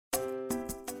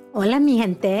Hola, mi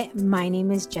gente. My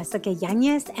name is Jessica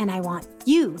Yanez, and I want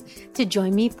you to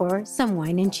join me for some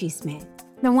Wine and Chisme.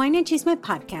 The Wine and Chisme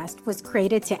podcast was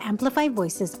created to amplify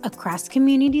voices across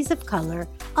communities of color,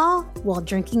 all while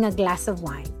drinking a glass of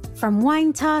wine. From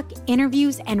wine talk,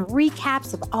 interviews, and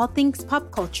recaps of all things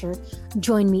pop culture,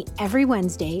 join me every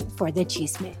Wednesday for the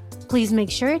Chisme. Please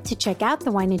make sure to check out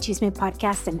the Wine and Chisme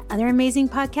podcast and other amazing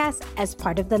podcasts as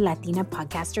part of the Latina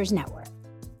Podcasters Network.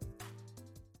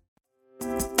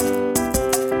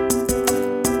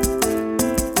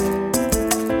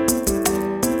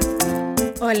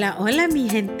 Hola, hola, mi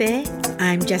gente.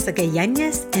 I'm Jessica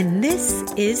Yanez, and this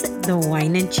is the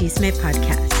Wine and Chisme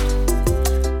podcast.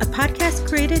 A podcast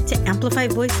created to amplify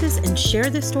voices and share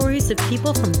the stories of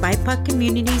people from BIPOC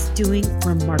communities doing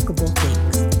remarkable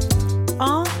things,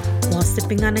 all while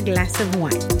sipping on a glass of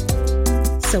wine.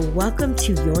 So welcome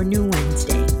to your new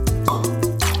Wednesday.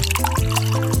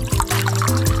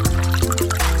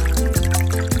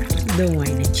 The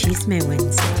Wine and Chisme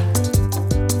Wednesday.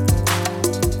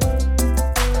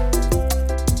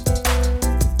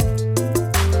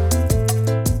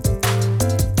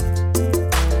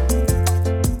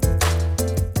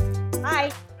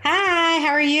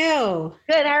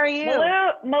 Good. How are you?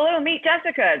 Malou, meet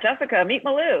Jessica. Jessica, meet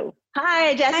Malou.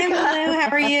 Hi, Jessica. Hi, Malou. How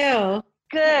are you?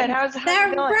 Good. How's it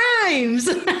going? Rhymes.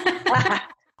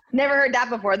 Never heard that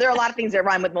before. There are a lot of things that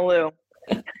rhyme with Malou.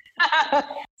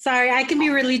 Sorry, I can be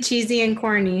really cheesy and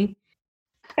corny.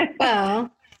 Well,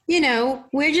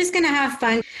 we're just going to have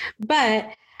fun. But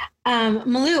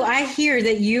Malou, I hear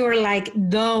that you are like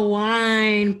the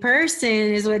wine person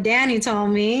is what Dani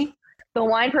told me. The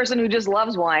wine person who just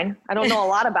loves wine. I don't know a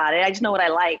lot about it. I just know what I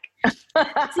like.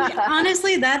 See,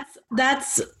 honestly,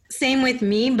 that's same with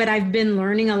me, but I've been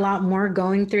learning a lot more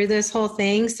going through this whole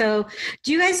thing. So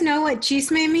do you guys know what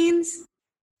chisme means?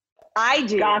 I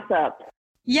do. Gossip.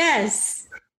 Yes.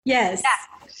 Yeah.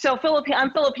 So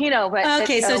I'm Filipino, but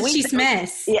okay, so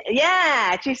chismes.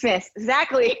 Yeah, chismes.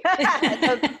 Exactly.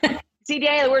 So, see,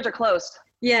 Dani, the words are close.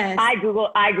 Yes. I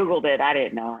Googled it. I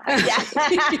didn't know.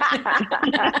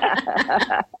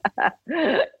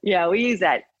 Yeah, we use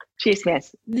that.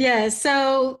 Chismes. Yeah.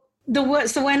 So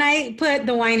when I put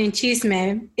the wine and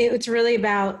chisme, it's really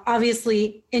about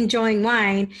obviously enjoying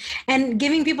wine and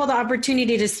giving people the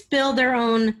opportunity to spill their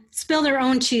own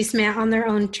chisme on their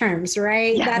own terms,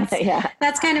 right?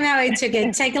 That's kind of how I took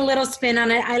it. Take a little spin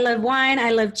on it. I love wine. I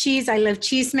love cheese. I love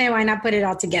chisme. Why not put it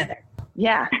all together?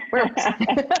 Yeah. But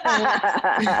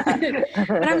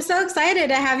I'm so excited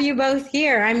to have you both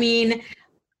here. I mean,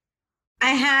 I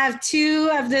have 2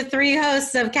 of the 3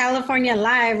 hosts of California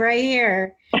Live right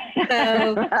here.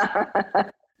 So,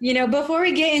 before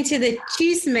we get into the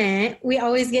chisme, we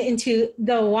always get into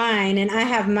the wine, and I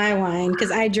have my wine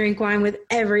because I drink wine with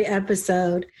every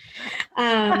episode.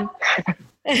 Part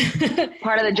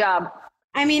of the job.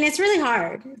 I mean, it's really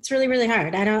hard. It's really, really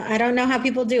hard. I don't know how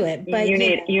people do it, but you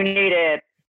need it.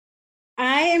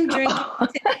 I am drinking.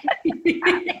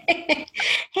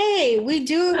 Hey, we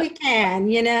do what we can,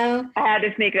 I had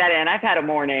to sneak that in. I've had a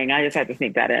morning. I just had to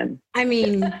sneak that in. I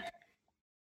mean,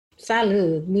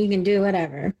 salud. We can do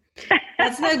whatever.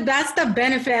 That's the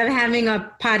benefit of having a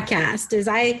podcast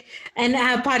and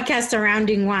a podcast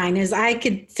surrounding wine is I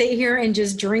could sit here and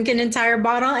just drink an entire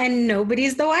bottle and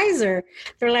nobody's the wiser.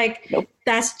 They're like, nope.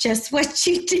 That's just what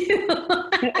you do.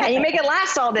 And you make it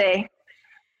last all day.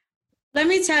 Let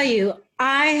me tell you,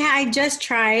 I just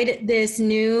tried this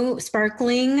new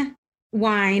sparkling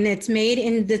wine. It's made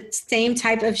in the same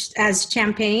type as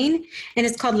champagne, and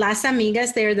it's called Las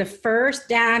Amigas. They're the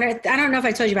first, I don't know if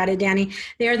I told you about it, Dani.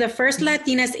 They are the first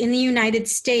Latinas in the United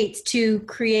States to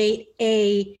create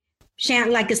a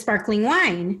sparkling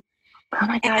wine. Oh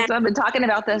my God, so I've been talking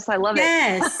about this. I love it.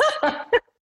 Yes.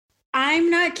 I'm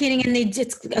not kidding. And it's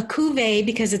a cuvee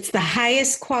because it's the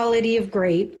highest quality of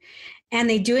grape. And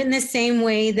they do it in the same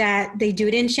way that they do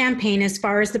it in champagne as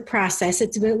far as the process.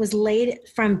 It was laid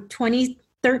from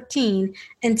 2013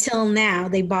 until now.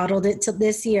 They bottled it till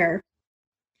this year.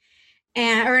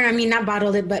 Not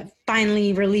bottled it, but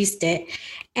finally released it.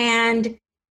 And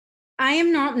I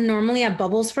am not normally a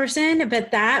bubbles person,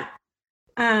 but that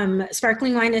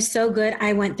sparkling wine is so good.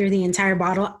 I went through the entire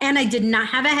bottle and I did not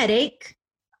have a headache.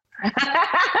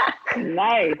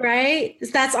 Nice. Right?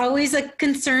 That's always a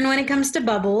concern when it comes to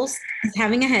bubbles,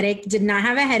 having a headache. Did not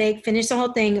have a headache, finished the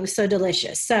whole thing. It was so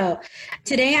delicious. So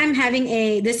today I'm having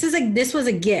this was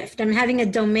a gift. I'm having a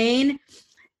Domaine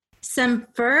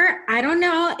Semper. I don't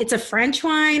know. It's a French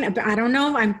wine. I don't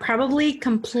know. I'm probably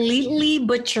completely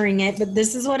butchering it, but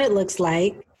this is what it looks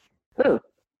like. Ooh.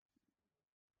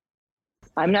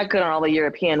 I'm not good on all the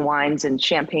European wines and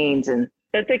champagnes and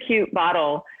That's a cute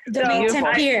bottle. Domaine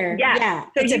Tempur. Yeah.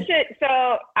 So you should.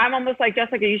 So I'm almost like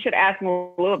Jessica. You should ask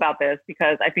Malou about this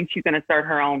because I think she's going to start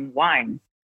her own wine.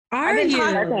 I've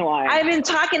been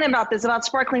talking about this, about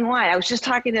sparkling wine. I was just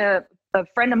talking to a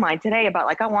friend of mine today about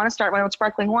like, I want to start my own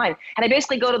sparkling wine. And I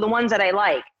basically go to the ones that I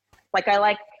like. Like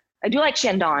I do like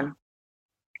Chandon.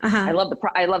 I love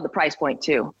the price point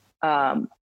too. I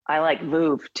like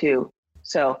Veuve too.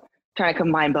 So trying to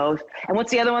combine both. And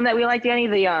what's the other one that we like, Dani?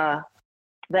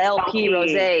 The LP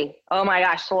Rosé. Oh my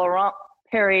gosh. Laurent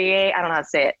Perrier. I don't know how to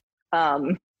say it.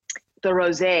 The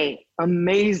Rosé.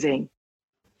 Amazing.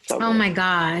 So oh my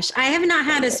gosh. I have not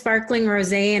had a sparkling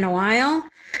rosé in a while.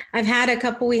 I've had a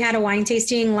couple. We had a wine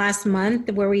tasting last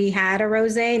month where we had a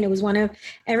rosé, and it was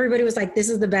everybody was like, this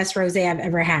is the best rosé I've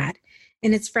ever had.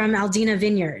 And it's from Aldina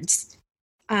Vineyards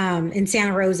in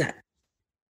Santa Rosa.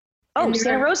 Oh,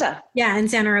 Santa Rosa. Yeah, in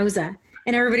Santa Rosa.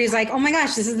 And everybody's like, oh my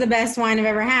gosh, this is the best wine I've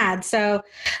ever had. So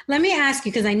let me ask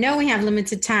you, because I know we have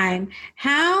limited time,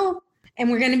 and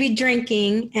we're going to be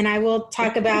drinking, and I will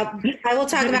talk about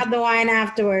the wine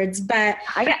afterwards. But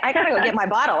I got to go get my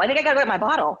bottle. I think I got to go get my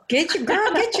bottle. Get your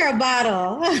bottle.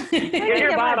 Get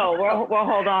your bottle. We'll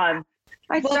hold on.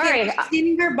 Sorry.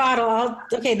 Getting her bottle.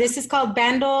 Okay, this is called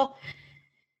Bandol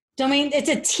Domaine. It's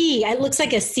a T. It looks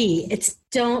like a C. It's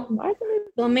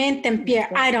Domaine Tempur.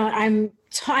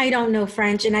 I don't know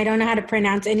French, and I don't know how to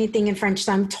pronounce anything in French.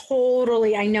 So I'm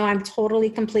totally,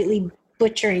 completely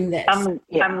butchering this. I'm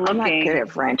not good at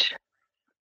French.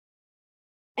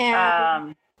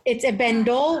 And it's a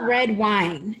Bandol red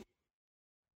wine,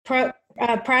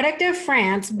 product of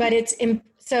France, but it's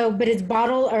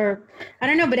bottle, or I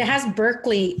don't know, but it has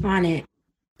Berkeley on it.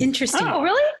 Interesting. Oh,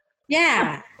 really?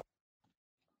 Yeah.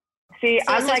 See,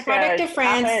 so I'm like product of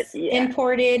France,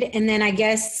 imported, and then I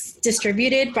guess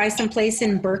distributed by some place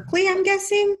in Berkeley, I'm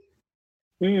guessing.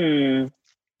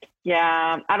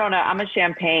 Yeah, I don't know. I'm a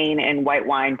champagne and white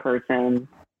wine person.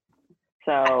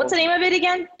 So what's the name of it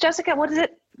again, Jessica? What is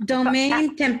it?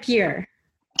 Domaine Tempur.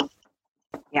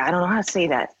 Yeah, I don't know how to say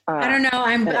that. I don't know.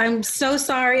 I'm so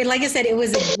sorry. Like I said, it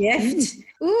was a gift.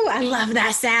 Ooh, I love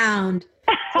that sound.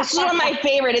 This is one of my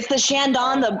favorite. It's the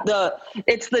Chandon,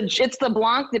 it's the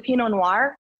Blanc, the Pinot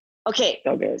Noir. Okay,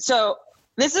 so good. So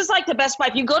this is like the best buy.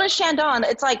 If you go to Chandon,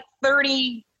 it's like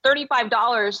 $35.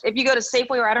 If you go to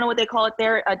Safeway, or I don't know what they call it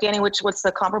there, Dani, what's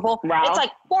the comparable? Wow. It's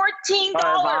like $14.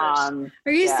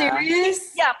 Are you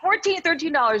serious? Yeah, $14,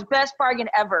 $13. Best bargain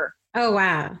ever. Oh,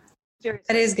 wow. Seriously.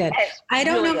 That is good. I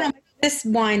don't know how much this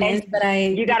wine is, but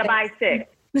you got to buy 6.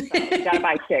 You got to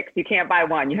buy 6. You can't buy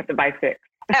 1. You have to buy 6.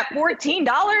 At $14,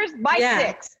 buy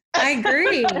 6. I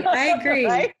agree.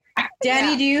 Right?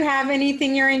 Dani, do you have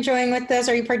anything you're enjoying with this?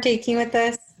 Are you partaking with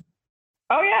this?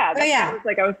 Oh, yeah. I was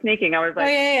like, I was sneaking. I was like, oh,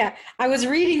 yeah. I was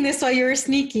reading this while you were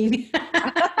sneaking.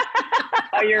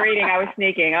 Oh, you're reading. I was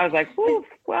sneaking. I was like, whew,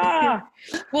 wow.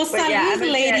 Well, salud,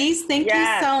 ladies. Thank you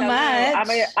so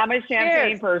much. I'm a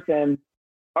champagne person,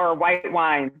 or white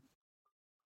wine.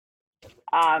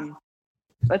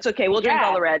 That's okay. We'll drink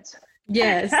all the reds.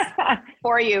 Yes.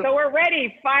 For you. So we're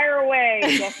ready. Fire away,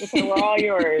 Jessica. We're all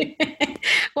yours.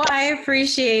 Well, I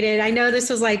appreciate it. I know this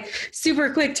was like super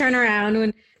quick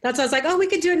turnaround. That's why I was like, oh, we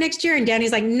could do it next year. And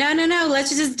Dani's like, no,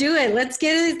 let's just do it. Let's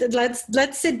get it.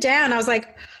 Let's sit down. I was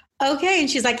like, okay. And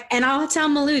she's like, and I'll tell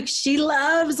Malou, she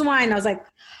loves wine. I was like,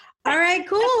 all right,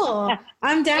 cool.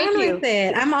 I'm down with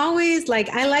it. I'm always like,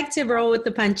 I like to roll with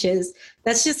the punches.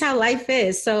 That's just how life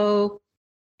is. So,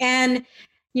 and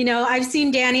you know, I've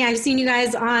seen Dani, I've seen you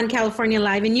guys on California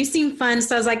Live, and you seem fun.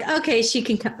 So I was like, okay, she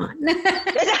can come on.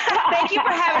 Thank you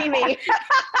for having me.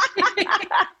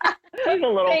 She's a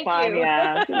little fun,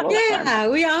 yeah. Yeah,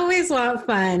 we always want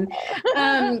fun.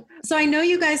 So I know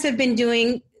you guys have been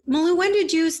doing, Malou, when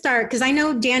did you start? Because I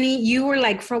know, Dani, you were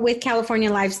like with California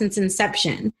Live since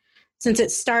inception, since it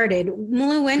started.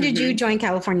 Malou, when did you join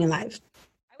California Live?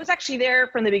 I was actually there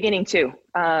from the beginning too,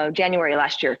 January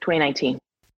last year, 2019.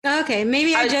 Okay,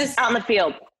 maybe I just out in the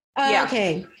field. Yeah.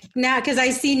 Okay, now because I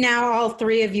see now all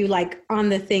three of you like on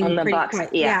the thing on the box. On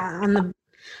the.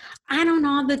 I don't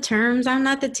know the terms. I'm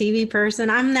not the TV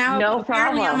person. I'm now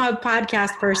apparently I'm a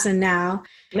podcast person now.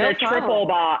 The triple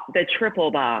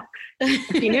box.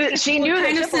 She knew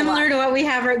kind of similar to what we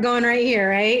have going right here,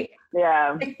 right?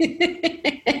 Yeah.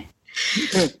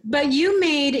 But you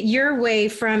made your way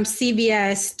from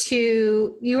CBS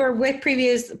to, you were with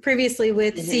previously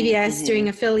with CBS doing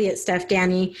affiliate stuff,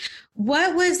 Dani.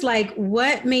 What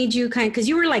made you because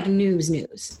you were like news.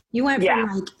 You went from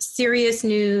like serious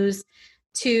news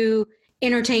to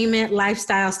entertainment,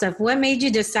 lifestyle stuff. What made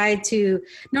you decide to,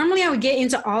 normally I would get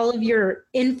into all of your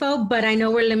info, but I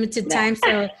know we're limited time.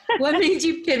 So what made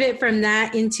you pivot from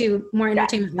that into more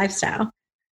entertainment lifestyle?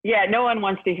 Yeah, no one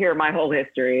wants to hear my whole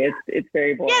history. It's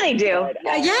very boring. Yeah, they do.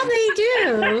 But, yeah, they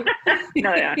do.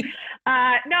 No, yeah.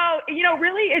 No,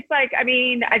 really, it's like, I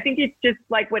mean, I think it's just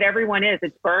like what everyone is.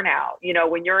 It's burnout.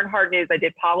 When you're in hard news, I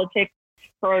did politics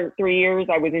for 3 years.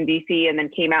 I was in DC and then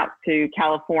came out to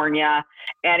California,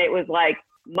 and it was like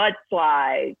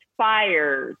mudslides,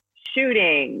 fires,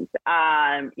 shootings,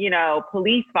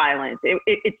 police violence.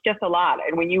 It's just a lot.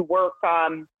 And when you work,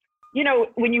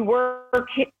 when you work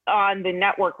on the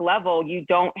network level, you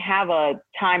don't have a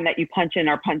time that you punch in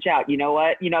or punch out. You know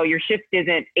what? Your shift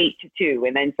isn't 8 to 2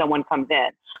 and then someone comes in.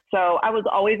 So I was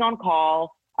always on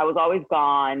call. I was always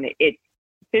gone. It's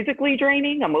physically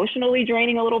draining, emotionally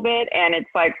draining a little bit. And it's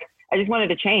like, I just wanted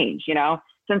to change,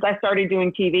 since I started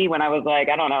doing TV when I was like,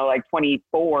 I don't know, like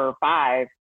 24 or 5.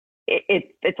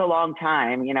 It's a long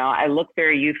time. I look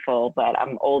very youthful, but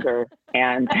I'm older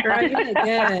and good.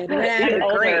 Yeah,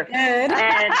 older. Good.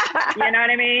 And you know what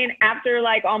I mean? After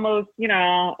like almost,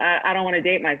 I don't want to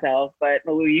date myself, but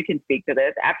Malou, you can speak to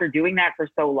this. After doing that for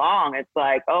so long, it's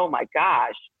like, oh my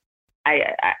gosh,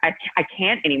 I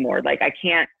can't anymore. Like I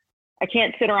can't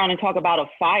sit around and talk about a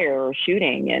fire or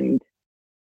shooting, and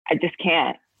I just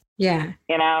can't. Yeah.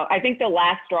 I think the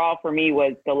last straw for me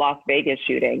was the Las Vegas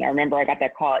shooting. I remember I got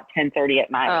that call at 10:30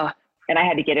 at night, and I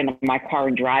had to get into my car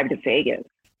and drive to Vegas.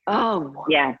 Oh,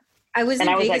 yeah. I was in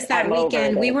Vegas that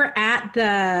weekend. We were at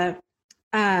the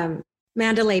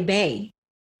Mandalay Bay.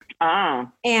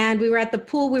 And we were at the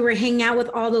pool. We were hanging out with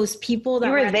all those people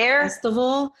that were at there. The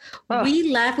festival. Oh.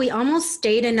 We left. We almost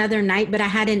stayed another night, but I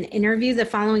had an interview the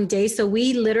following day. So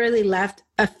we literally left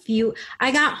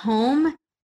I got home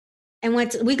and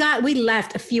we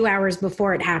left a few hours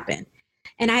before it happened.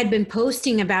 And I had been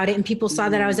posting about it and people saw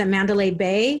that I was at Mandalay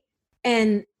Bay,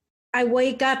 and I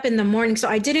wake up in the morning. So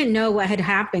I didn't know what had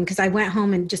happened because I went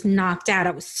home and just knocked out.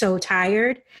 I was so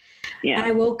tired. Yeah. And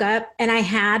I woke up and I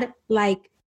had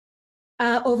like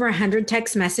over 100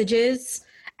 text messages.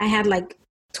 I had like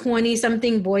 20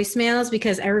 something voicemails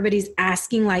because everybody's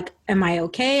asking like, am I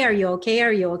okay? Are you okay?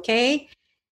 Are you okay?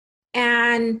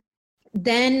 And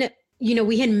then,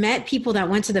 we had met people that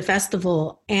went to the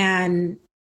festival, and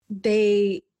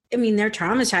they're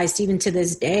traumatized even to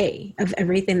this day of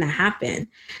everything that happened.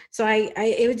 So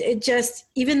it just,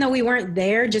 even though we weren't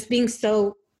there, just being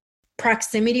so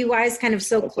proximity wise, kind of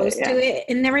so close to it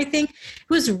and everything, it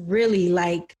was really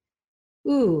like,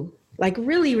 ooh, like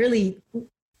really, really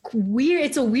weird.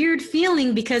 It's a weird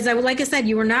feeling because like I said,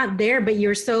 you were not there, but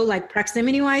you're so like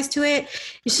proximity wise to it.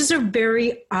 It's just a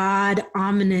very odd,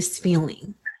 ominous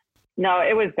feeling. No,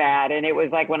 it was bad. And it was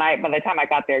like by the time I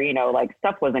got there, like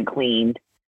stuff wasn't cleaned.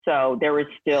 So there was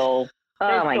still,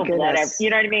 my goodness. You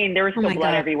know what I mean? There was still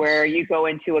blood everywhere. You go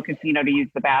into a casino to use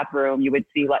the bathroom, you would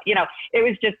see it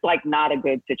was just like not a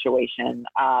good situation.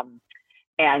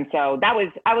 And so I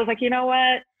was like, you know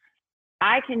what?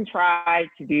 I can try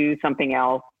to do something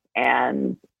else.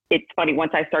 And it's funny,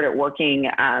 once I started working,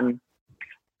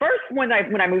 first, when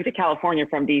I moved to California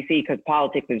from DC, because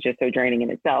politics is just so draining in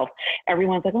itself,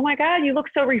 everyone's like, oh my God, you look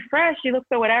so refreshed. You look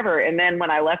so whatever. And then when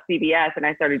I left CBS and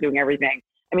I started doing everything,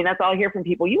 that's all I hear from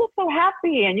people. You look so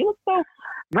happy and you look so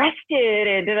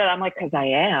rested. And I'm like, because I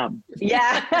am.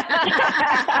 Yeah.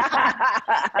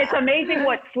 It's amazing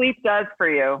what sleep does for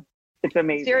you. It's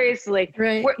amazing. Seriously.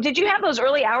 Right. Did you have those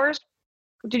early hours?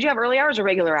 Did you have early hours or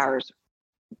regular hours?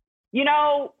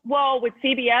 Well, with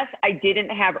CBS, I didn't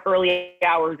have early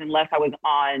hours unless I was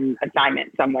on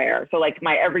assignment somewhere. So like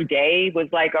my every day was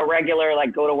like a regular,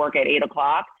 like go to work at 8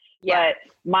 o'clock. Yeah.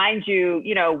 But mind you,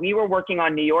 we were working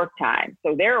on New York time.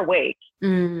 So they're awake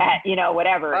at,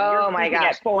 whatever. Oh You're my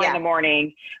gosh. At 4 in the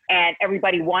morning, and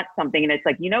everybody wants something. And it's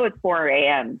like, it's 4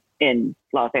 a.m. in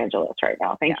Los Angeles right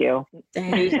now. Thank you.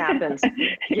 News happens.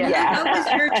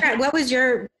 Yeah. What was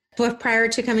your, prior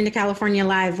to coming to California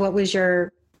Live, what was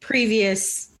your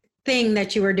previous thing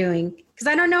that you were doing? Because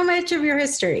I don't know much of your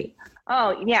history.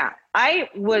 Oh, yeah. I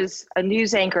was a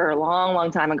news anchor a long,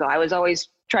 long time ago. I was always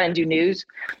trying to do news.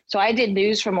 So I did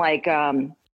news from like,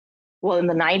 in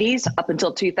the 90s up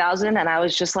until 2000. And I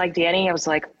was just like Dani. I was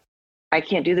like, I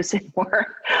can't do this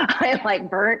anymore. I'm like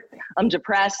burnt. I'm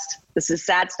depressed. This is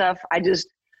sad stuff. I just,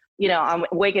 I'm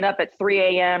waking up at 3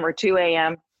 a.m. or 2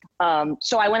 a.m.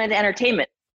 So I went into entertainment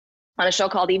on a show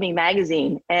called Evening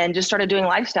Magazine and just started doing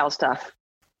lifestyle stuff.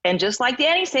 And just like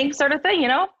Dani, same sort of thing,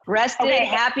 rested,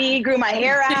 happy, grew my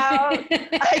hair out.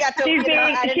 I got to,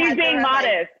 she's being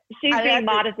modest. She's being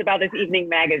modest about this Evening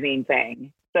Magazine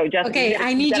thing. So Jessica, okay,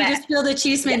 I need you to spill the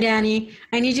chisme, Dani.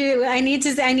 I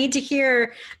need to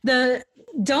hear the.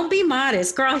 Don't be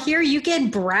modest, girl. Here you can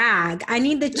brag. I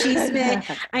need the chisme.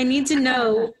 I need to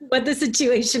know what the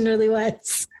situation really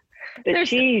was. The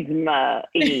chisme.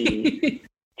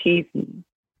 Chisme.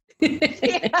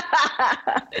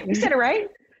 You said it right?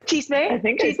 Chisme? I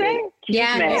think chisme?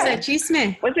 Yeah, you said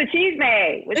chisme. What's a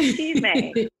chisme? What's a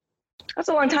chisme? That's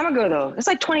a long time ago, though. It's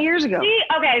like 20 years ago.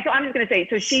 Okay, so I'm just going to say,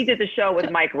 so she did the show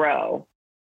with Mike Rowe.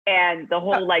 And the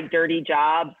whole like dirty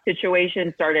job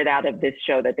situation started out of this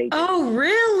show that they did. Oh,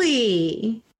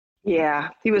 really? Yeah,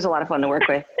 he was a lot of fun to work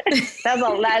with. That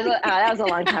was a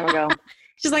long time ago.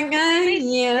 She's like,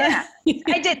 yeah.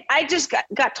 I just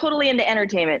got totally into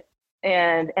entertainment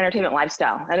and entertainment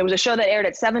lifestyle. And it was a show that aired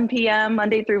at 7 p.m.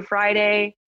 Monday through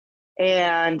Friday.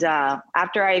 And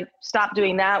after I stopped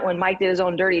doing that, when Mike did his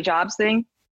own dirty jobs thing,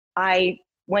 I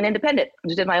went independent. I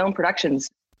just did my own productions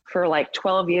for like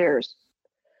 12 years.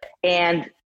 And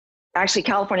actually,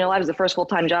 California Live is the first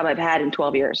full-time job I've had in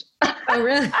 12 years. Oh,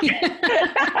 really?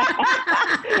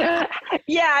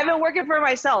 Yeah, I've been working for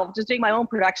myself, just doing my own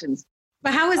productions.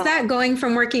 But how is that going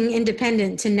from working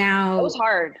independent to now? It was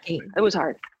hard. It was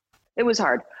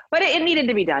hard. But it needed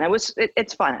to be done.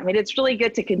 It's fun. I mean, it's really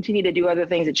good to continue to do other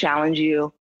things that challenge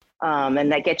you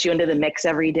and that get you into the mix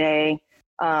every day.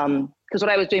 Because what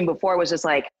I was doing before was just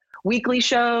like weekly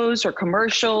shows or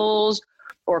commercials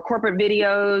or corporate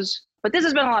videos, but this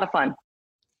has been a lot of fun.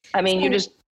 I mean, you're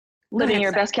just living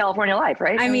your best California life,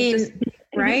 right? I mean,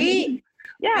 right?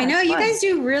 Yeah. I know you guys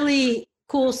do really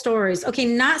cool stories. Okay,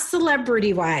 not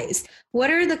celebrity wise. What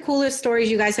are the coolest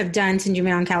stories you guys have done since you've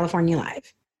been on California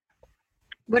Live?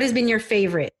 What has been your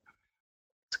favorite?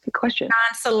 That's a good question.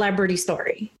 Non-celebrity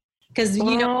story. Because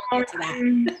you know we'll get to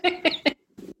that.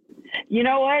 You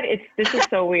know what? This is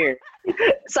so weird.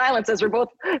 Silence as we're both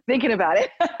thinking about it.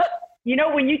 You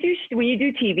know, when you do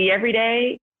TV every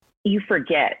day, you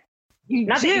forget.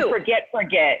 Not that you forget,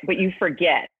 but you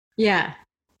forget. Yeah.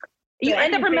 You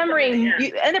end up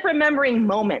remembering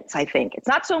moments, I think. It's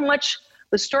not so much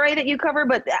the story that you cover,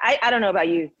 but I don't know about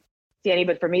you, Dani,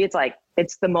 but for me, it's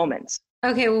the moments.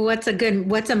 Okay. Well, what's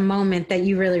a moment that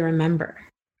you really remember?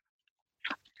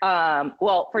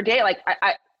 Well, for Day, like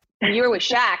when you were with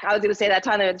Shaq, I was going to say that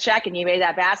time there with Shaq and you made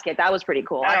that basket. That was pretty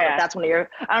cool. I don't know if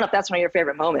that's one of your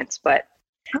favorite moments, but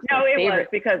no, it was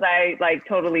because I like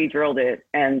totally drilled it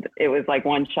and it was like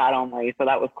one shot only. So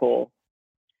that was cool.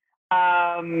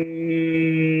 I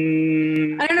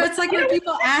don't know. It's like when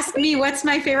people ask me, what's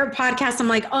my favorite podcast? I'm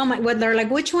like, oh my, what they're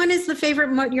like, which one is your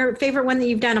favorite one that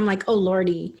you've done? I'm like, oh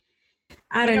Lordy.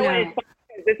 I don't know.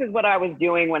 This is what I was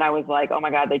doing when I was like, oh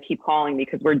my God, they keep calling me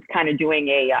because we're kind of doing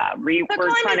we're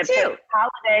trying to put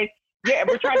holiday. Yeah,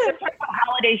 we're trying to put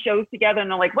holiday shows together. And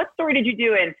they're like, what story did you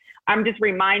do? And I'm just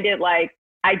reminded, like,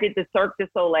 I did the Cirque du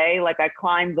Soleil. Like I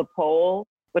climbed the pole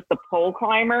with the pole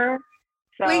climber.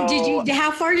 So wait,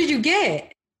 how far did you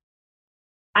get?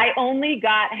 I only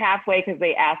got halfway because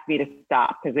they asked me to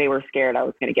stop because they were scared I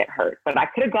was going to get hurt. But I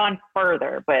could have gone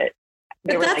further, but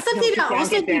that's something to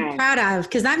also be proud of,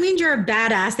 because that means you're a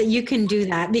badass that you can do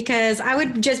that, because I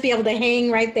would just be able to hang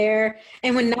right there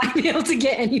and would not be able to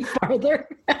get any farther.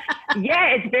 Yeah,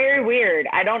 it's very weird.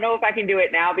 I don't know if I can do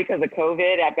it now because of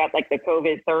COVID. I've got like the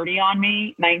COVID 30 on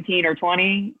me, 19 or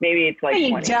 20. Maybe it's like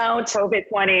 20. Don't. COVID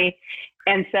 20.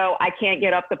 And so I can't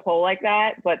get up the pole like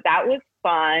that, but that was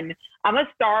fun. I'm a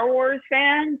Star Wars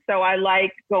fan, so I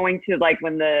like going to like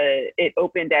when it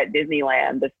opened at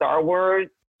Disneyland, the Star Wars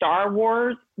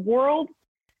world.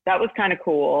 That was kind of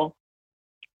cool.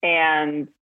 And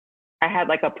I had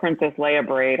like a Princess Leia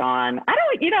braid on.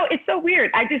 It's so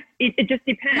weird. It just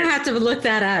depends. I'm gonna have to look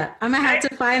that up. I'm gonna have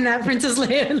to find that Princess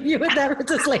Leia with that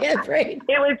Princess Leia braid.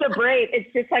 It was a braid.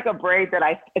 It's just like a braid that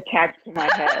I attached to my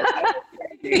head.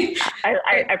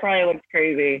 I probably looked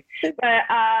crazy. But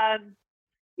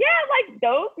yeah, like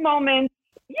those moments.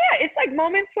 Yeah, it's like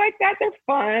moments like that. They're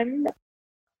fun.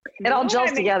 It all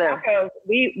gels together. Tacos.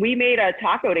 We made a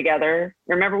taco together.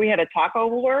 Remember we had a taco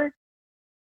war?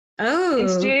 Oh. In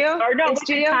studio? Or no,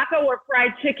 taco or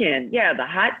fried chicken. Yeah, the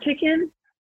hot chicken.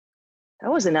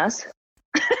 That wasn't us.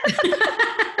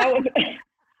 That was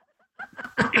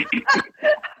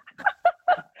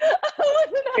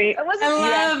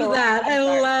I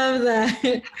love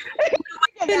that.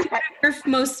 What are your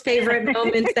most favorite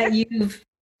moments that you've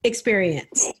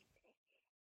experienced?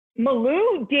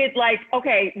 Malou did I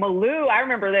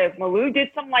remember this. Malou did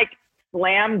some like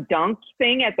slam dunk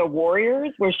thing at the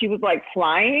Warriors where she was like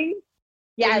flying.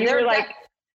 Yeah, they're like,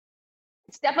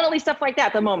 it's definitely stuff like that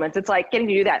at the moment. It's like getting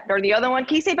to do that. Or the other one,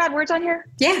 can you say bad words on here?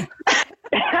 Yeah.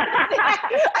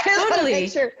 Totally.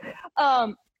 Sure.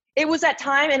 It was that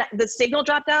time and the signal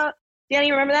dropped out. Dani,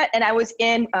 you remember that? And I was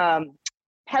in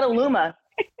Petaluma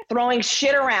throwing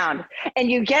shit around,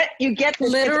 and you get this,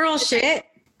 literal shit.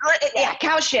 Yeah,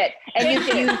 cow shit. And you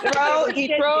throw.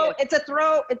 It's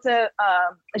a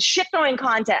shit throwing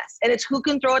contest, and it's who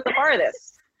can throw it the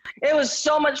farthest. It was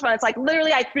so much fun. It's like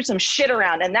literally I threw some shit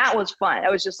around, and that was fun. I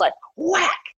was just like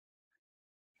whack.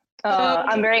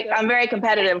 I'm very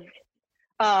competitive,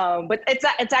 but it's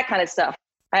that kind of stuff.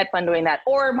 I had fun doing that.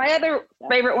 Or my other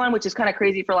favorite one, which is kind of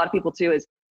crazy for a lot of people too, is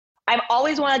I've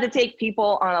always wanted to take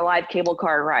people on a live cable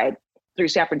car ride through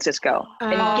San Francisco,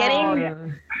 and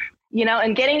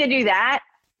getting to do that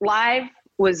live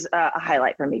was a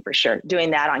highlight for me for sure.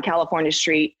 Doing that on California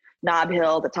Street, Nob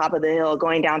Hill, the top of the hill,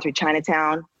 going down through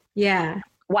Chinatown. Yeah.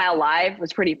 While live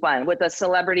was pretty fun with a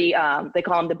celebrity. They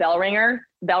call him the bell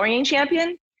ringing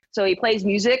champion. So he plays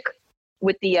music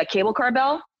with the cable car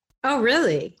bell. Oh,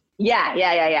 really?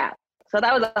 Yeah. So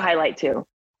that was a highlight too.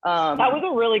 That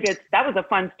was a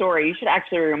fun story. You should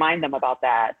actually remind them about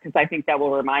that, because I think that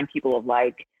will remind people of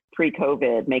like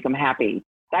pre-COVID, make them happy.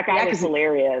 That guy was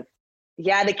hilarious.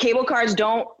 Yeah, the cable cars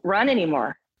don't run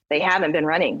anymore. They haven't been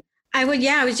running. I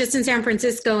was just in San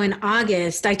Francisco in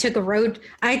August. I took a road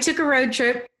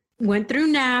trip, went through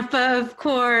Napa, of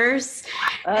course.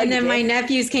 And then my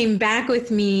nephews came back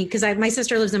with me because my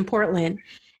sister lives in Portland.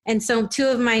 And so 2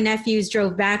 of my nephews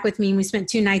drove back with me, and we spent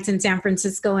 2 nights in San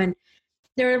Francisco. And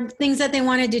there were things that they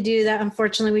wanted to do that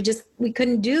unfortunately we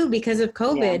couldn't do because of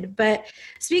COVID. Yeah. But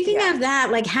speaking of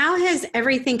that, like how has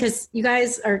everything, because you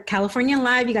guys are California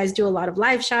Live, you guys do a lot of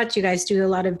live shots, you guys do a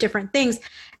lot of different things.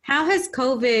 How has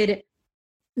COVID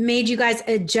made you guys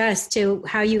adjust to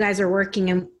how you guys are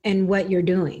working and what you're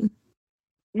doing?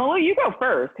 Malou, you go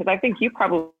first, because I think you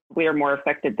probably are more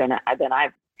affected than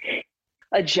I've.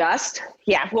 Adjust?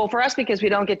 Yeah. Well, for us, because we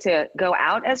don't get to go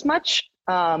out as much,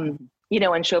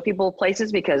 and show people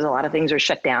places because a lot of things are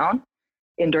shut down.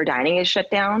 Indoor dining is shut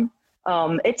down.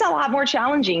 It's a lot more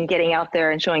challenging getting out there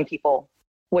and showing people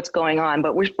what's going on,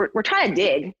 but we're trying to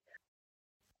dig.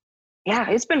 Yeah,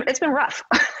 it's been rough.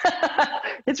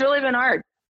 It's really been hard.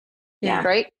 Yeah.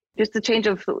 Right. Just the change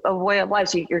of way of life.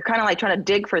 So you're kind of like trying to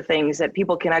dig for things that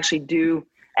people can actually do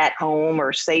at home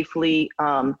or safely,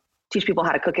 teach people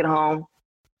how to cook at home.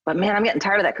 But man, I'm getting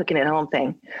tired of that cooking at home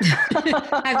thing.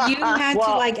 Have you had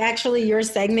to actually your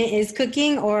segment is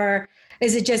cooking, or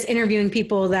is it just interviewing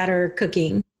people that are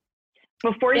cooking?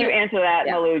 Before you answer that,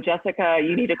 Malou, Jessica,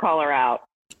 you need to call her out.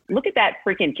 Look at that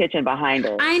freaking kitchen behind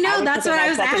her. I know. That's what I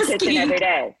was asking. Every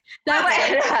day.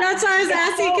 That's what I was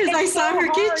asking, because I saw her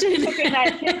kitchen. Cooking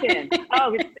that kitchen.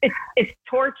 Oh, it's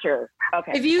torture.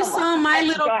 Okay. If you saw my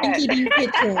little pinky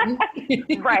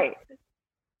kitchen. Right.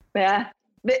 Yeah.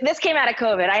 This came out of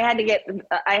COVID. I had to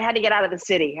get out of the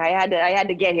city. I had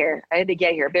to get here.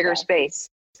 Bigger space.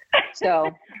 So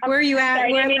where are you at?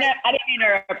 Sorry, I didn't mean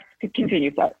to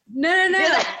continue. Sorry.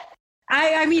 No.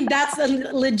 I mean, that's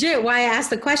legit why I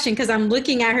asked the question, because I'm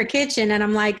looking at her kitchen and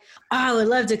I'm like, oh, I would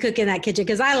love to cook in that kitchen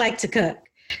because I like to cook.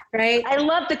 Right. I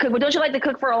love to cook, but don't you like to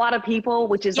cook for a lot of people,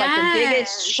 which is like the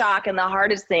biggest shock and the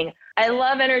hardest thing. I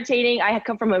love entertaining. I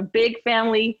come from a big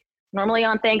family. Normally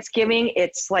on Thanksgiving,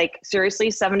 it's like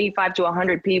seriously 75 to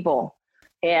 100 people.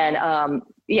 And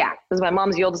because my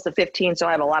mom's the oldest of 15, so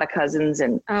I have a lot of cousins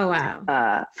and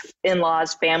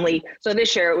in-laws, family. So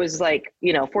this year it was like,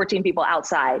 14 people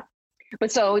outside.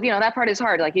 But so, that part is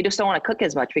hard. Like you just don't want to cook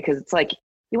as much because it's like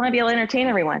you want to be able to entertain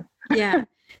everyone. Yeah.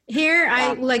 Here,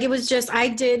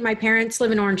 my parents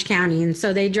live in Orange County, and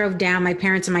so they drove down, my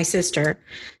parents and my sister.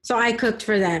 So I cooked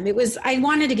for them. I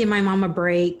wanted to give my mom a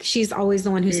break. She's always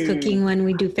the one who's cooking when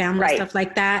we do family stuff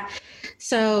like that.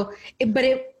 So, I'm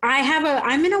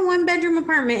in a 1-bedroom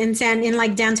apartment in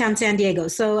like downtown San Diego.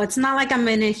 So it's not like I'm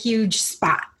in a huge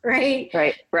spot. Right.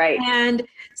 Right. And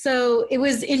so it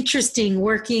was interesting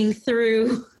working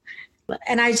through,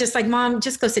 and I was just like, Mom,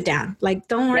 just go sit down. Like,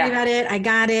 don't worry about it. I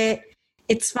got it.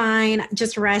 It's fine.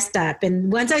 Just rest up.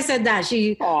 And once I said that,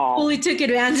 she fully took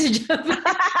advantage of it.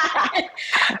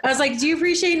 I was like, do you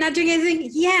appreciate not doing anything?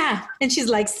 Yeah. And she's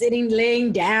like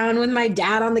laying down with my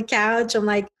dad on the couch. I'm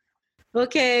like,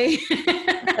 okay.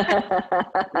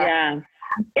 Yeah.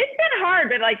 It's been hard,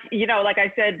 but like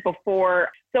I said before,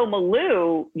 so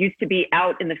Malou used to be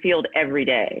out in the field every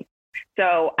day.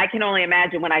 So I can only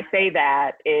imagine when I say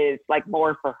that is like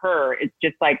more for her. It's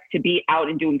just like to be out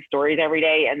and doing stories every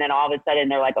day. And then all of a sudden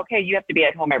they're like, okay, you have to be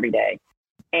at home every day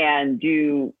and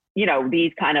do,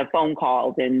 these kind of phone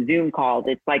calls and Zoom calls.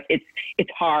 It's like, it's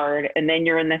hard. And then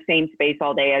you're in the same space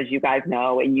all day, as you guys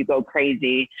know, and you go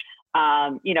crazy.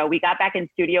 We got back in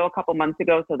studio a couple months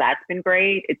ago, so that's been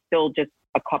great. It's still just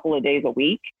a couple of days a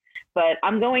week, but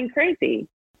I'm going crazy.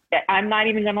 I'm not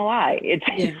even going to lie.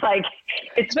 It's like,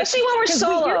 especially when we're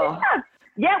solo.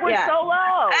 We're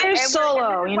solo. I'm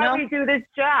solo, you know? We do this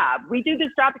job. We do this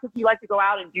job because we like to go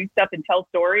out and do stuff and tell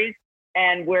stories.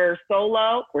 And we're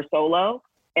solo. We're solo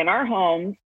in our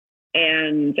homes.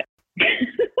 And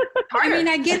I mean,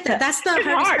 I get that. That's the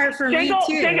hardest part for me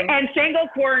too. And single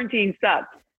quarantine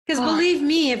sucks. Because believe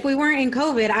me, if we weren't in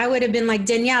COVID, I would have been like,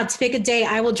 Danielle, to pick a day,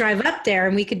 I will drive up there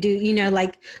and we could do, you know,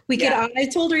 like we could, I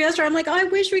told her yesterday, I'm like, oh, I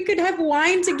wish we could have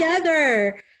wine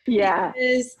together. Yeah.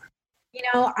 Because, you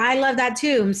know, I love that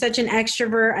too. I'm such an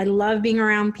extrovert. I love being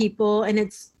around people.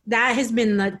 And that has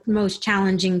been the most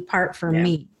challenging part for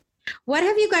me. What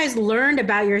have you guys learned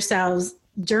about yourselves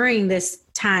during this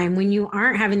time when you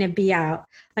aren't having to be out?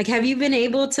 Like, have you been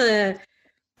able to,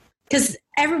 because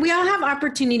we all have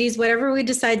opportunities, whatever we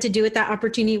decide to do with that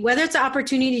opportunity, whether it's an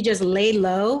opportunity to just lay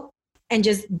low and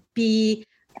just be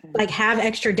like, have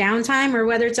extra downtime, or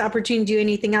whether it's an opportunity to do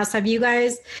anything else. Have you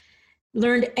guys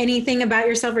learned anything about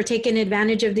yourself or taken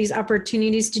advantage of these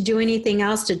opportunities to do anything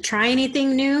else, to try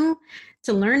anything new,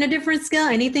 to learn a different skill,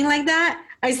 anything like that?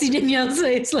 I see Danielle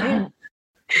say it's like,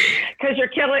 because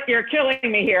you're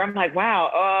killing me here. I'm like,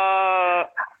 wow.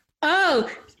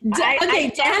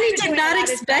 Okay, Dani did not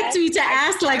expect me to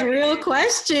ask like real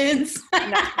questions.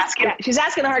 She's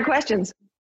asking the hard questions.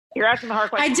 You're asking the hard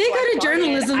questions. I did go to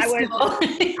journalism school.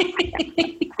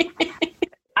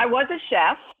 I was a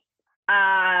chef.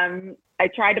 I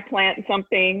tried to plant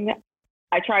something.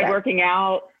 I tried working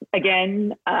out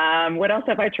again. What else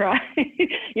have I tried?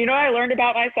 You know what I learned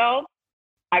about myself?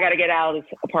 I got to get out of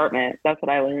this apartment. That's what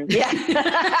I learned. Yeah.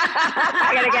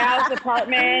 I got to get out of this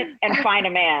apartment and find a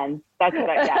man. That's what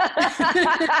I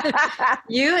got.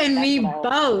 You and me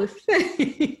both.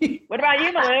 What about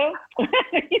you, Malou?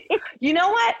 You know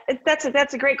what? That's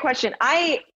a great question.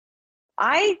 I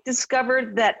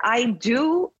discovered that I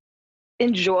do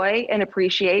enjoy and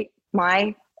appreciate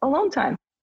my alone time.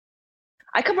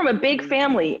 I come from a big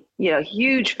family, you know,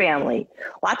 huge family,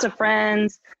 lots of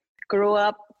friends, grew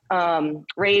up,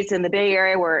 raised in the Bay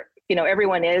Area where, you know,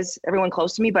 everyone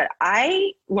close to me, but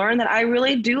I learned that I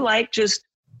really do like just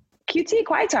QT,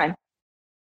 quiet time.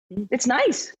 It's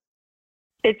nice.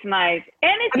 It's nice.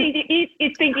 And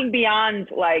it's thinking beyond,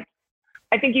 like,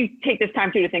 I think you take this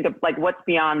time too to think of like, what's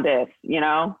beyond this, you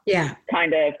know? Yeah.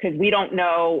 Kind of, because we don't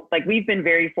know, like, we've been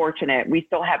very fortunate. We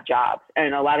still have jobs,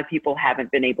 and a lot of people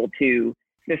haven't been able to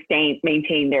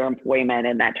maintain their employment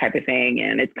and that type of thing.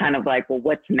 And it's kind of like, well,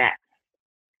 what's next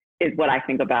is what I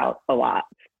think about a lot.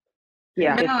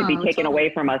 Yeah. Just to be taken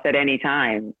away from us at any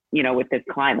time, you know, with this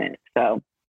climate. So.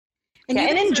 And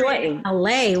enjoying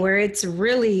LA, where it's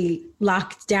really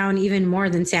locked down even more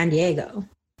than San Diego.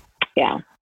 Yeah.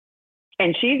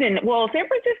 And she's in, San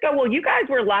Francisco, you guys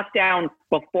were locked down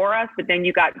before us, but then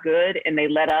you got good and they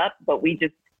let up, but we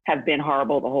just have been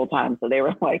horrible the whole time. So they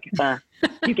were like,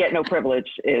 you get no privilege.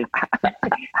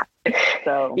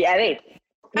 So. Yeah,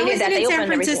 How is it in San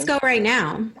Francisco right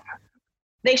now?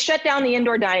 They shut down the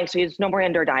indoor dining, so there's no more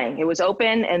indoor dining. It was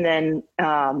open, and then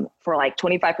for like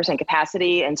 25%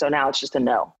 capacity, and so now it's just a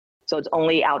no. So it's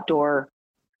only outdoor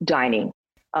dining,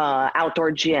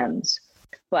 outdoor gyms.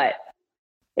 But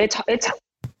it's hard.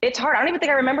 I don't even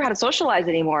think I remember how to socialize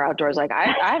anymore outdoors. Like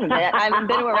I haven't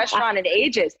been to a restaurant in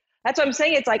ages. That's what I'm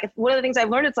saying. It's like one of the things I've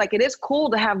learned. It's like it is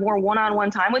cool to have more one-on-one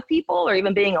time with people, or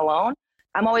even being alone.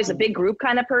 I'm always a big group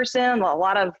kind of person. A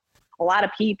lot of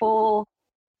people.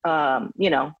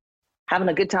 You know, having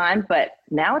a good time, but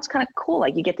now it's kind of cool.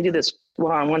 Like you get to do this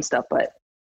one-on-one stuff, but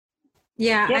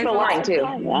I'm boring too.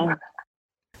 Yeah.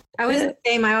 I was the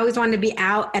same. I always wanted to be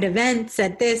out at events,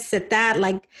 at this, at that.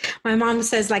 Like my mom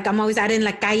says, like I'm always out in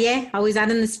la calle, always out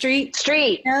in the street.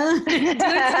 You know?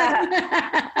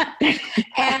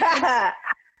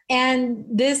 and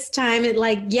this time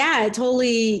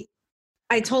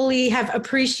I totally have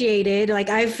appreciated, like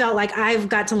I felt like I've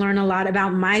got to learn a lot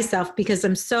about myself because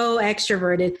I'm so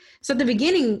extroverted. So at the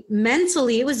beginning,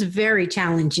 mentally, it was very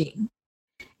challenging.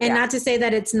 And not to say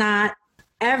that it's not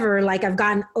ever, like I've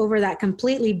gotten over that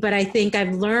completely, but I think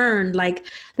I've learned like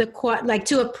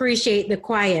to appreciate the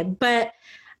quiet, but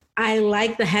I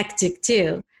like the hectic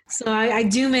too. So I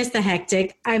do miss the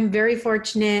hectic. I'm very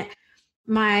fortunate.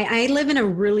 I live in a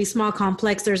really small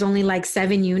complex. There's only like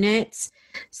 7 units.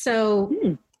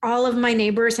 So all of my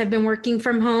neighbors have been working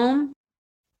from home.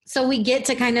 So we get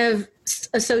to kind of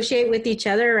associate with each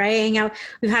other, right? Hang out.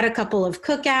 We've had a couple of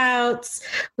cookouts.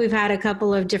 We've had a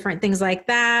couple of different things like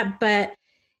that. But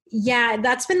yeah,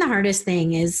 that's been the hardest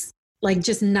thing, is like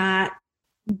just not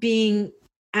being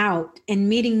out and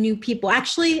meeting new people.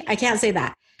 Actually, I can't say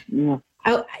that. Yeah.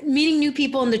 Meeting new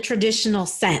people in the traditional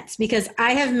sense, because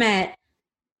I have met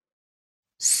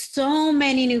so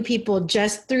many new people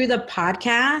just through the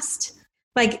podcast.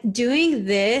 Like doing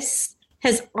this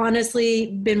has honestly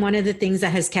been one of the things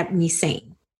that has kept me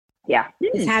sane. Yeah.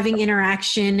 Is having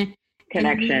interaction.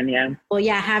 Connection.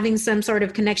 Having some sort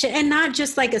of connection, and not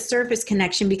just like a surface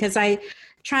connection, because I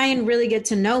try and really get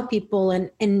to know people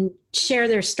and share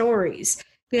their stories,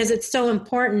 because it's so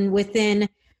important within,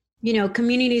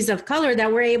 communities of color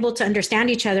that we're able to understand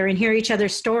each other and hear each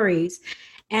other's stories.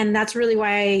 And that's really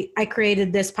why I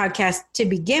created this podcast to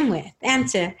begin with, and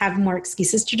to have more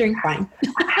excuses to drink wine.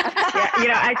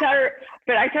 I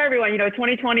tell everyone,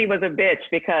 2020 was a bitch,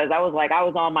 because I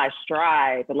was on my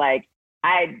stride, but like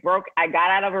I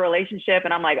got out of a relationship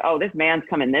and I'm like, oh, this man's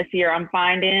coming this year. I'm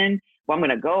finding, well, I'm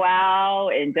going to go out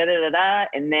and da-da-da-da.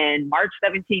 And then March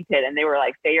 17th hit and they were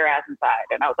like, stay your ass inside.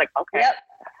 And I was like, okay. Yep.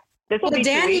 This will be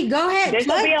Dani, go ahead. This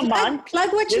will be a month.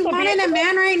 Plug what you want in a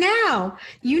man right now.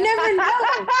 You never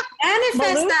know.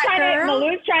 Manifest that, girl.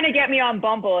 Malou's trying to get me on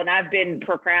Bumble, and I've been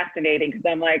procrastinating because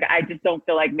I'm like, I just don't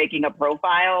feel like making a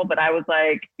profile. But I was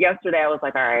like, yesterday, I was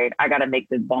like, all right, I got to make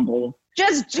this Bumble.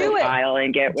 Just do it.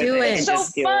 And get with it. It's so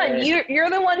fun. You're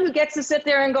the one who gets to sit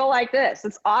there and go like this.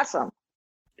 It's awesome.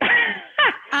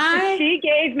 She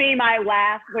gave me my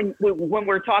last, when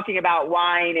we're talking about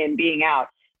wine and being out,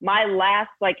 my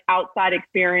last like outside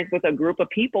experience with a group of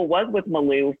people was with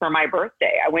Malou for my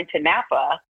birthday. I went to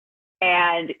Napa,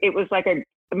 and it was like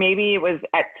maybe it was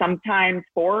at sometimes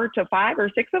 4 to 5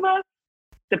 or 6 of us,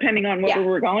 depending on where we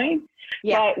were going.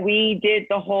 Yeah. But we did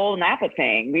the whole Napa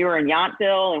thing. We were in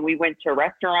Yountville and we went to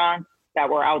restaurants that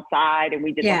were outside, and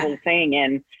we did the whole thing.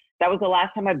 And that was the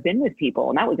last time I've been with people.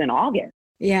 And that was in August.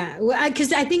 Yeah. Well,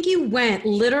 because I think you went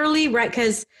literally right,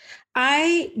 because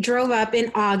I drove up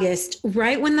in August,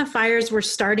 right when the fires were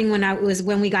starting,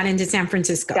 when we got into San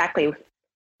Francisco. Exactly.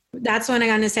 That's when I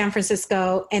got into San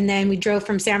Francisco. And then we drove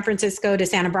from San Francisco to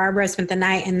Santa Barbara, spent the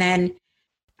night. And then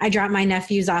I dropped my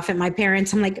nephews off at my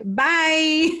parents'. I'm like,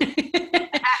 bye.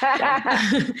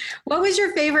 What was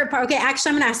your favorite part? Okay,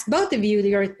 actually, I'm going to ask both of you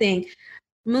your thing.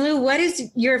 Malou, what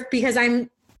is because I'm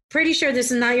pretty sure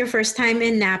this is not your first time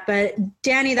in Napa.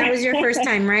 Dani, that was your first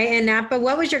time, right? In Napa.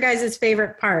 What was your guys'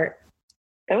 favorite part?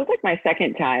 It was like my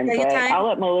second time. I'll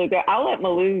let Malou go. I'll let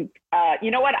Malou,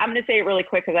 you know what? I'm going to say it really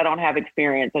quick because I don't have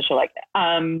experience. So she'll like that.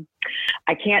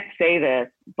 I can't say this,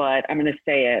 but I'm going to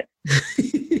say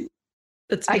it.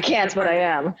 I can't, but I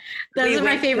am. Those are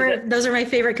my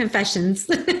favorite confessions.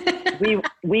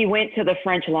 we went to the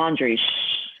French Laundry.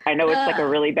 I know it's like a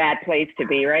really bad place to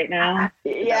be right now.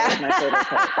 Yeah. That was my favorite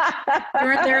place. You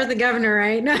weren't there with the governor,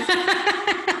 right?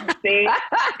 See,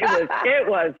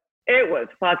 it was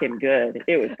fucking good.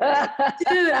 It was good.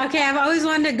 Dude, okay, I've always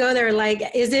wanted to go there. Like,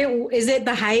 is it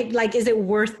the hype? Like, is it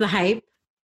worth the hype?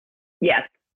 Yes.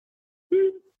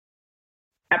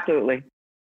 Absolutely.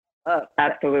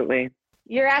 Absolutely.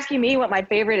 You're asking me what my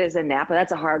favorite is in Napa.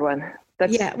 That's a hard one.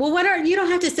 Yeah. Well, you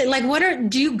don't have to say, like,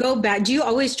 do you go back? Do you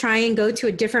always try and go to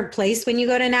a different place when you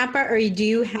go to Napa, or do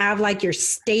you have like your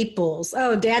staples?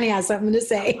 Oh, Dani has something to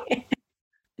say.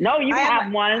 No, you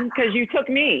have one because you took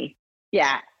me.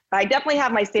 Yeah, I definitely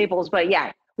have my staples, but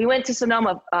yeah, we went to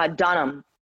Sonoma, Dunham,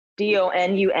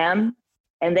 Donum,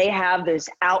 and they have this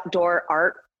outdoor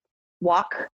art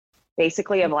walk,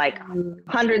 basically of like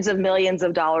hundreds of millions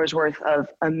of dollars worth of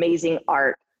amazing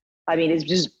art. I mean, it's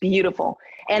just beautiful.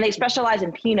 And they specialize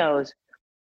in Pinots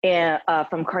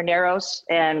from Carneros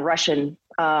and Russian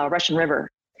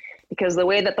River, because the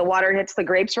way that the water hits the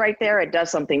grapes right there, it does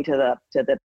something to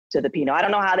the Pinot. I don't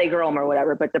know how they grow them or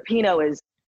whatever, but the Pinot is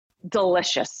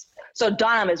delicious. So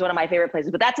Donham is one of my favorite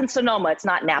places, but that's in Sonoma. It's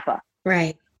not Napa.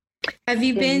 Right. Have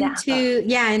you been Napa.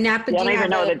 In Napa? I don't even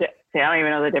know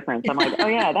the difference. I'm like, oh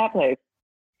yeah, that place.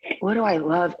 What do I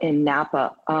love in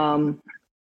Napa?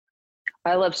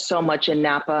 I love so much in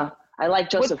Napa. I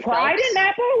like Joseph. Was Pride in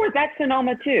Napa, or was that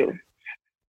Sonoma too?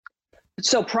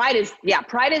 So Pride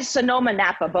is Sonoma,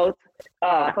 Napa, both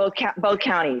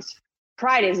counties.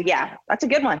 Pride is that's a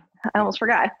good one. I almost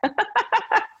forgot.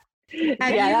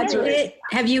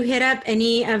 Have you hit up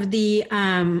any of the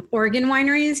Oregon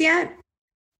wineries yet?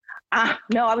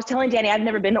 No, I was telling Dani I've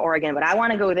never been to Oregon, but I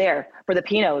want to go there for the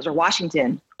Pinots, or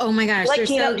Washington. Oh my gosh,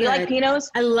 do you like Pinots?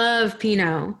 I love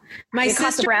Pinot. My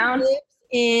sister lives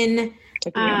in.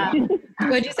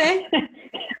 What'd you say?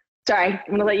 Sorry,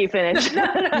 I'm gonna let you finish.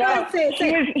 No,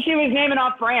 she was naming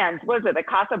off brands. Was it the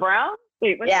Casa Brown?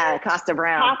 Costa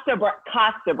Brown.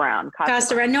 Costa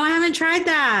Brown. No, I haven't tried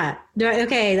that.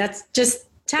 Okay, that's just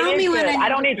tell me when I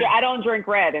don't drink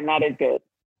red, and that is good.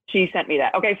 She sent me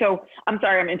that. Okay, so I'm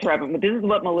sorry I'm interrupting, but this is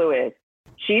what Malou is.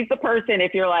 She's the person,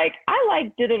 if you're like, I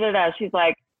like da-da-da-da, she's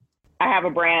like, I have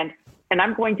a brand, and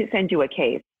I'm going to send you a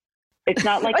case. It's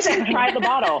not like try the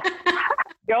bottle.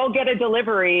 Go get a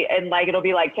delivery and like it'll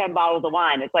be like 10 bottles of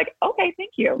wine. It's like, okay,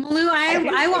 thank you. Malou,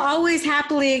 I will always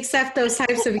happily accept those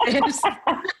types of gifts.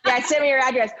 Yeah, send me your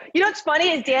address. You know what's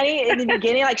funny is Dani in the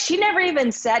beginning, like she never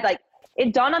even said, like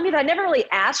it dawned on me that I never really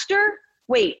asked her,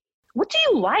 wait, what do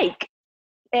you like?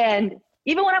 And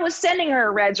even when I was sending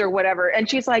her reds or whatever, and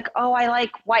she's like, oh, I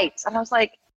like whites. And I was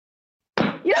like,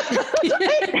 yeah.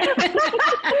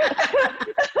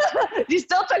 She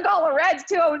still took all the reds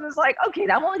too. I was just like, okay,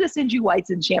 now I'm only going to send you whites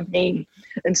and champagne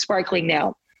and sparkling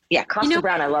now. Yeah, Costa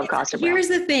Brown. I love Costa Brown. Here's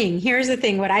the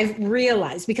thing. What I've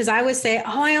realized, because I would say,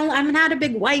 I'm not a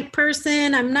big white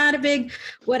person. I'm not a big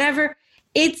whatever.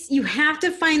 You have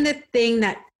to find the thing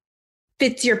that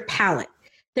fits your palate.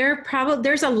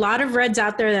 There's a lot of reds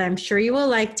out there that I'm sure you will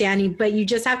like, Dani, but you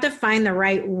just have to find the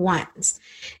right ones.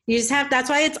 That's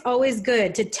why it's always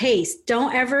good to taste.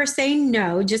 Don't ever say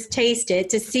no, just taste it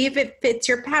to see if it fits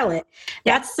your palate.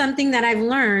 Yeah. That's something that I've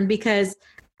learned because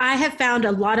I have found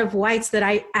a lot of whites that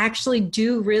I actually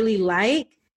do really like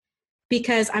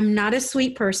because I'm not a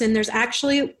sweet person. There's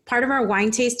actually part of our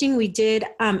wine tasting. We did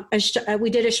a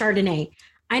Chardonnay.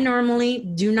 I normally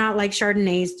do not like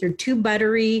Chardonnays. They're too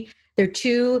buttery. They're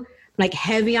too like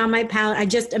heavy on my palate. I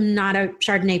just am not a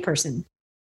Chardonnay person.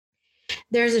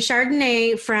 There's a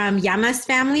Chardonnay from Llamas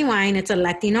Family Wine. It's a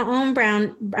Latino-owned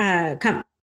brown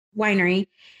winery.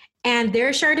 And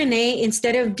their Chardonnay,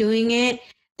 instead of doing it,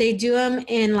 they do them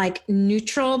in like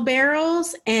neutral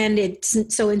barrels. And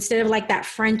so instead of like that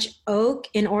French oak,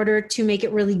 in order to make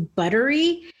it really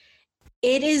buttery,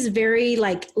 it is very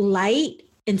like light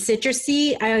and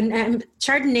citrusy.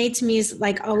 Chardonnay to me is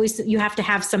like always, you have to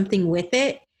have something with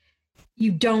it.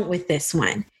 You don't with this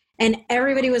one. And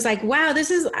everybody was like, wow, this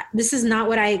is not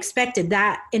what I expected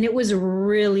that. And it was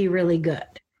really, really good.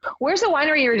 Where's the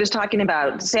winery you were just talking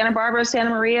about? Santa Barbara,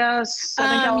 Santa Maria,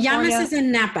 Southern California? Llamas is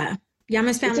in Napa.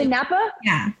 Llamas Family. It's in Napa?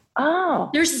 Yeah. Oh.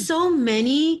 There's so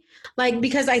many, like,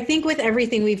 because I think with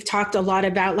everything we've talked a lot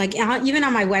about, like even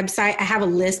on my website, I have a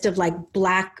list of like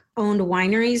Black owned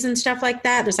wineries and stuff like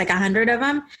that. There's like 100 of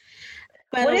them.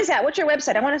 But what is that? What's your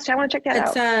website? I want to check that out.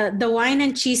 It's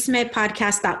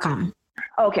thewineandchismepodcast.com.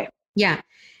 Okay. Yeah.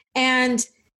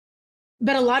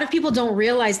 But a lot of people don't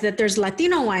realize that there's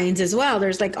Latino wines as well.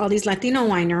 There's like all these Latino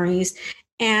wineries.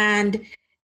 And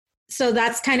so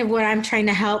that's kind of what I'm trying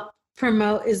to help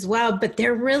promote as well, but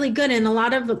they're really good. And a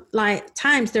lot of like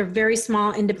times they're very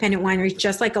small independent wineries,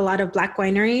 just like a lot of Black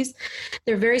wineries.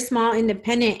 They're very small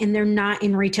independent and they're not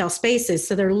in retail spaces.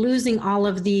 So they're losing all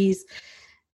of these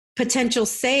potential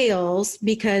sales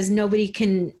because nobody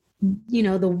can,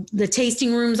 the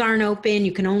tasting rooms aren't open.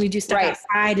 You can only do stuff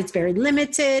outside. It's very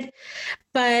limited,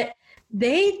 but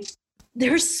there's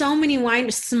so many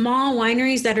small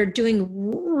wineries that are doing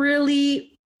really,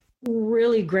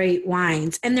 really great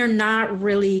wines, and they're not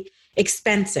really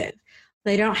expensive.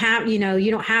 They don't have, you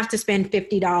don't have to spend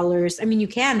 $50. I mean, you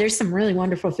can, there's some really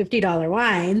wonderful $50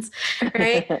 wines,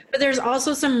 right? But there's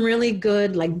also some really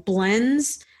good like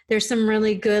blends. There's some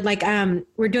really good, like,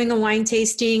 we're doing a wine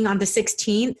tasting on the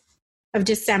 16th of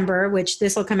December, which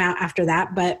this will come out after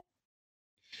that, but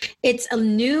it's a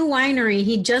new winery.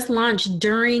 He just launched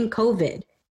during COVID.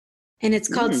 And it's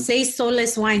called Seis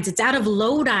Soles Wines. It's out of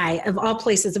Lodi, of all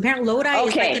places. Apparently, Lodi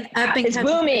is like an up and It's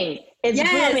booming. It's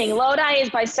booming. Lodi is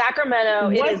by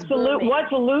Sacramento. What's Lodi?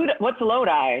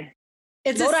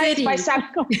 It's Lodi a city.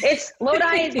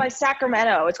 Lodi is by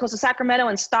Sacramento. It's close to Sacramento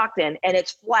and Stockton, and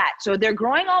it's flat. So they're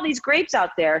growing all these grapes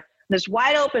out there. This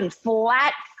wide open,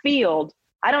 flat field.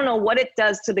 I don't know what it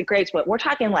does to the grapes, but we're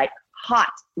talking like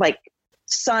hot, like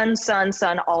sun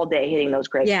all day hitting those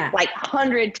grapes. Yeah. Like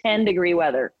 110 degree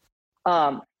weather.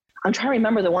 I'm trying to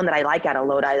remember the one that I like out of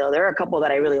Lodi, though. There are a couple that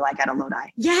I really like out of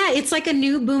Lodi. Yeah, it's like a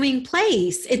new booming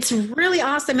place. It's really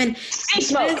awesome. And Sea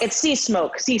Smoke. It's Sea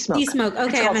Smoke. Sea Smoke. Sea Smoke.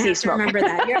 Okay, I'm going to have to remember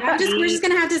that. We're just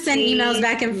going to have to send emails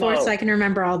back and forth so I can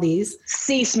remember all these.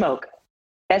 Sea Smoke.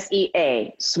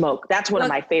 SEA. Smoke. That's one of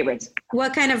my favorites.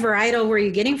 What kind of varietal were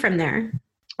you getting from there?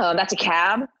 That's a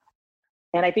cab.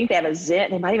 And I think they have a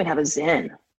Zin. They might even have a Zin.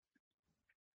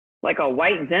 Like a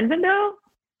white Zinfandel?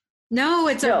 No,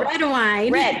 it's a red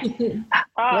wine. Red.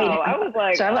 I was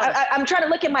like... So I'm trying to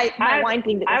look at my wine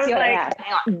thing to see what I have.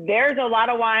 Hang on. There's a lot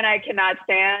of wine I cannot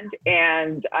stand.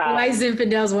 And White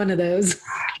Zinfandel's one of those.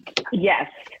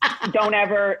 Yes. Don't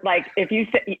ever, like, if you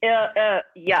say,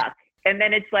 yuck. And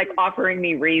then it's like offering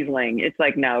me Riesling. It's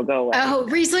like, no, go away. Oh,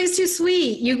 Riesling's too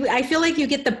sweet. I feel like you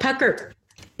get the pucker.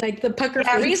 Like the pucker.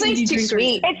 Yeah, Riesling's too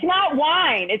sweet. It's not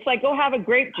wine. It's like, go have a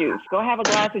grape juice. Go have a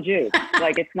glass of juice.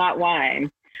 Like, it's not wine.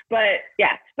 But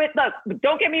yeah, but look,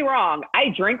 don't get me wrong. I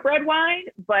drink red wine,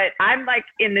 but I'm like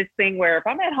in this thing where if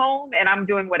I'm at home and I'm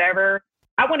doing whatever,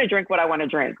 I want to drink what I want to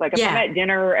drink. Like if I'm at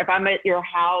dinner, if I'm at your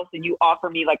house and you offer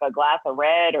me like a glass of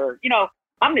red or, you know,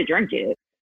 I'm going to drink it.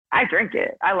 I drink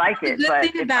it. I like it.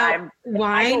 But if I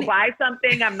go buy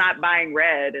something, I'm not buying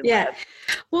red. Yeah.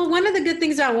 Well, one of the good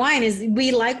things about wine is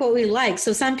we like what we like.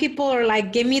 So some people are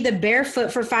like, give me the barefoot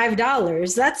for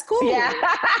 $5. That's cool. Yeah.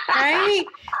 Right?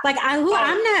 Like I'm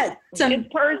not this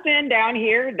person down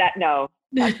here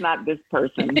that's not this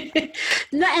person.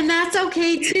 No, and that's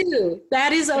okay too.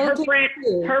 That is okay.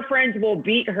 Her friends will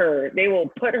beat her. They will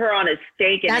put her on a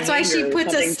stake. That's why she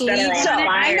puts a sleeve on it.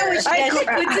 I know what she does. She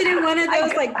puts it in one of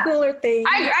those like cooler things.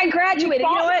 I graduated.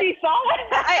 You know what? She saw it.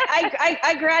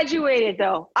 I graduated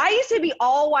though. I used to be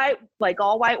all white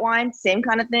wine, same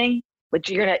kind of thing. But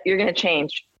you're gonna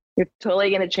change. You're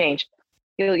totally gonna change.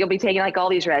 You'll be taking like all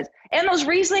these reds and those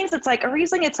Rieslings. It's like a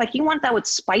Riesling. It's like you want that with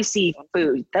spicy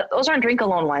food. Those aren't drink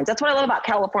alone wines. That's what I love about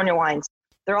California wines.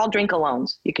 They're all drink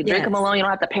alones. You can drink them alone. You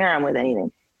don't have to pair them with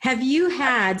anything. Have you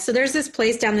had? So there's this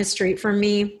place down the street from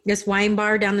me. This wine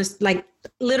bar down this like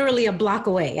literally a block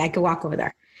away. I could walk over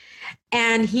there,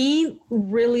 and he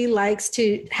really likes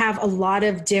to have a lot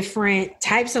of different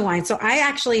types of wine. So I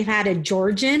actually had a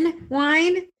Georgian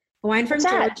wine, a wine from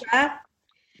Georgia.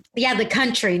 Yeah, the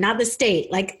country, not the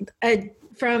state, like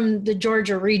from the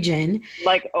Georgia region.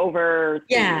 Like overseas.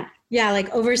 Yeah, like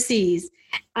overseas.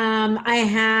 I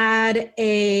had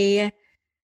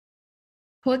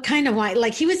what kind of wine?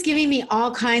 Like he was giving me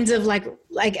all kinds of like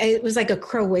it was like a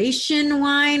Croatian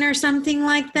wine or something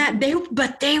like that.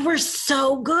 But they were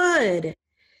so good.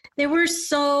 They were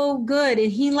so good.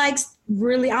 And he likes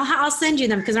really, I'll send you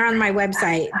them because they're on my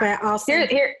website, but I'll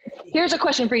send Here's a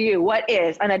question for you. What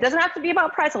is, and it doesn't have to be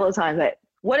about price all the time, but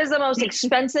what is the most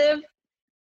expensive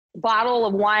bottle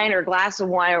of wine or glass of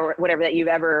wine or whatever that you've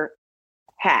ever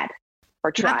had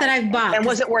or tried? Not that I've bought. And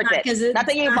was it worth it? Not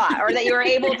that you bought or that you were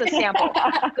able to sample.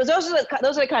 Because those are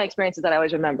the kind of experiences that I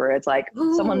always remember. It's like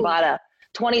someone bought a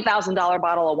 $20,000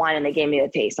 bottle of wine and they gave me a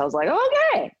taste. I was like,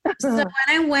 okay. So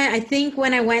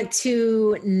when I went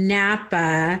to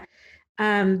Napa,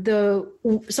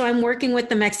 so I'm working with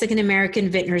the Mexican American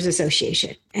Vintners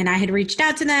Association, and I had reached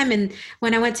out to them. And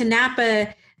when I went to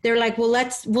Napa, they're like, well,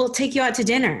 we'll take you out to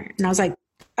dinner. And I was like,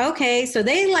 okay. So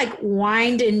they like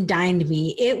wined and dined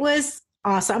me. It was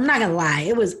awesome. I'm not going to lie.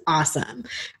 It was awesome.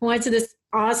 I went to this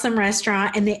awesome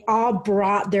restaurant and they all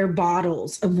brought their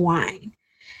bottles of wine.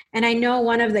 And I know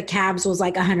one of the cabs was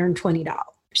like $120.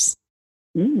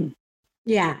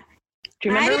 Yeah. Do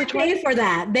you remember I didn't pay for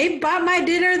that. They bought my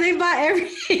dinner. They bought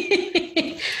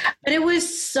everything. But it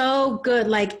was so good.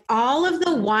 Like all of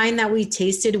the wine that we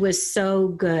tasted was so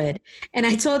good. And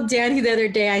I told Dani the other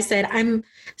day, I said, I'm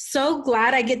so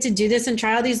glad I get to do this and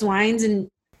try all these wines and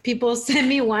people send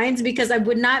me wines because I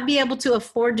would not be able to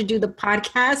afford to do the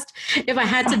podcast if I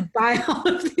had to buy all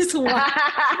of these wines.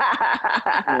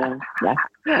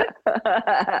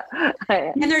 And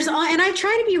I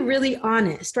try to be really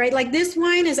honest, right? Like this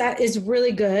wine is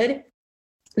really good.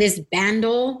 This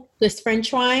Bandol, this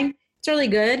French wine, it's really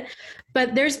good.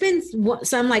 But there's been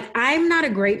some, like, I'm not a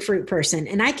grapefruit person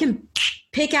and I can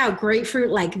pick out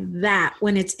grapefruit like that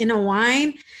when it's in a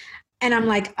wine. And I'm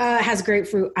like, it has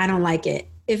grapefruit. I don't like it.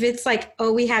 If it's like,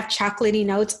 we have chocolatey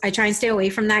notes, I try and stay away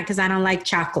from that because I don't like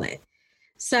chocolate.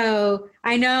 So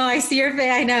I know, I see your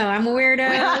face. I know, I'm a weirdo.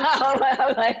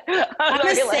 I'm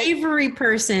a savory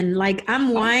person. Like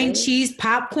I'm wine, cheese,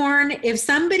 popcorn. If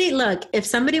somebody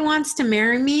wants to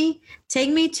marry me, take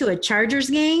me to a Chargers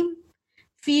game,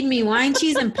 feed me wine,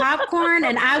 cheese, and popcorn,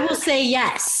 and I will say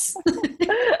yes. You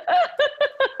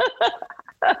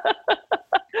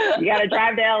got to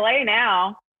drive to LA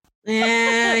now.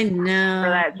 Yeah, I know.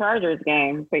 For that Chargers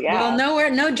game. But yeah.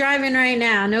 Well, no driving right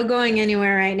now. No going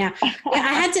anywhere right now.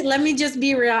 Yeah, let me just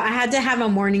be real. I had to have a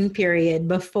mourning period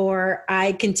before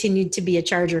I continued to be a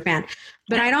Charger fan.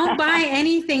 But I don't buy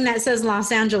anything that says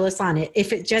Los Angeles on it.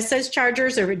 If it just says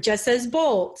Chargers or if it just says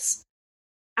Bolts,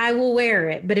 I will wear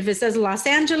it. But if it says Los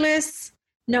Angeles,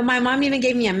 no, my mom even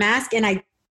gave me a mask and I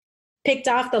picked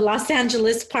off the Los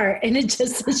Angeles part and it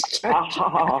just says Chargers.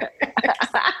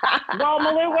 Well,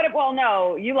 Malou,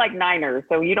 no, you like Niners,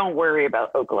 so you don't worry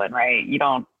about Oakland, right? You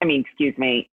don't, excuse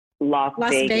me, Las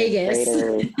Vegas.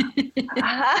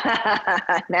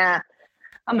 Nah,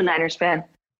 I'm a Niners fan.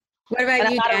 What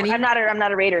about you, Dani? I'm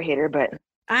not a Raider hater, but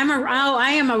I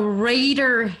am a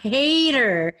Raider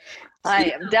hater.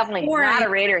 I am definitely not a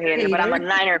Raider hater, but I'm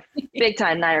a big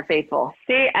time Niner faithful.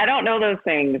 See, I don't know those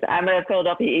things. I'm a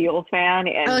Philadelphia Eagles fan.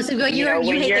 And, so you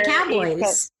hate the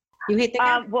Cowboys. You hate the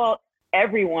Cowboys. Well,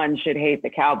 everyone should hate the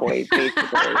Cowboys,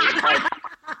 basically. Like,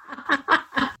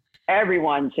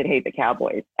 everyone should hate the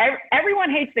Cowboys. Everyone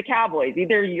hates the Cowboys.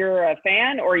 Either you're a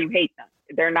fan or you hate them.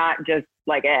 They're not just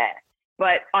like, eh.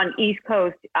 But on East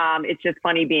Coast, it's just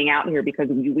funny being out here because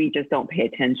we just don't pay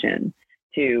attention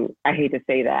to, I hate to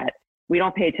say that, we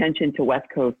don't pay attention to West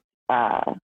Coast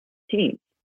teams.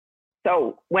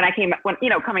 So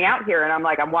coming out here and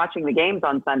I'm watching the games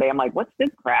on Sunday, I'm like, what's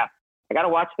this crap? I got to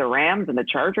watch the Rams and the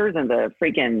Chargers and the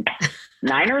freaking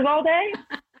Niners all day.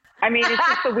 I mean, it's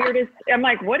just the weirdest. I'm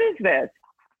like, what is this?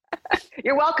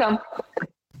 You're welcome.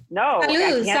 No,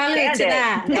 salute to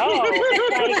that. No,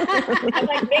 I'm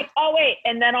like, oh wait,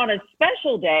 and then on a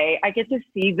special day, I get to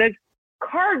see the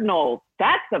Cardinals.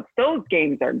 Those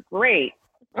games are great.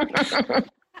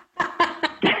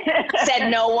 Said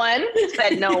no one. When was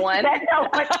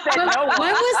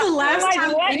the last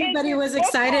time anybody was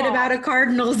excited about a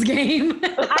Cardinals game? I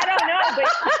don't know, but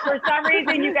for some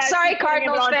reason you guys. Sorry,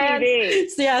 Cardinals fans. TV.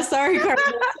 Yeah, sorry,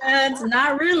 Cardinals fans.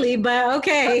 Not really, but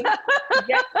okay.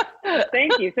 Yep.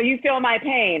 Thank you. So you feel my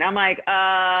pain. I'm like,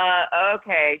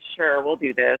 okay, sure, we'll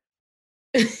do this.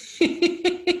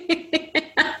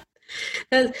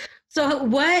 So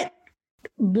what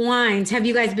wines have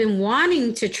you guys been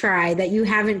wanting to try that you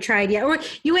haven't tried yet? Or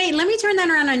let me turn that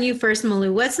around on you first,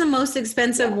 Malou. What's the most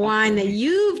expensive wine that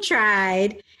you've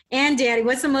tried? And Daddy,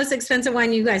 what's the most expensive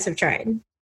wine you guys have tried?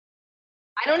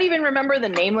 I don't even remember the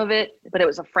name of it, but it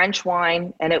was a French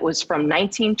wine and it was from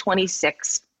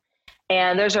 1926.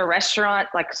 And there's a restaurant,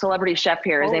 like celebrity chef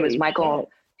here. His name is Michael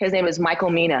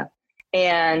Mina.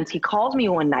 And he called me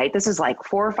one night. This is like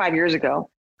 4 or 5 years ago.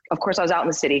 Of course, I was out in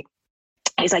the city.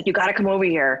 He's like, you got to come over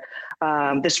here.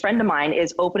 This friend of mine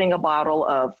is opening a bottle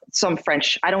of some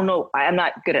French. I don't know. I'm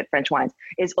not good at French wines.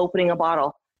 Is opening a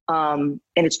bottle. And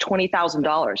it's $20,000.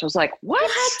 I was like, what?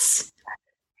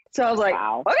 So I was like,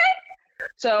 wow. Okay.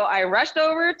 So I rushed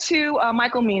over to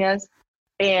Michael Mina's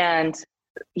and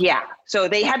yeah. So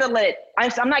they had to let it,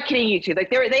 I'm not kidding you two. Like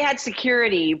they had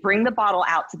security bring the bottle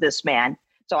out to this man.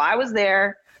 So I was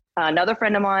there, another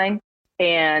friend of mine,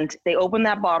 and they opened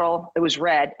that bottle. It was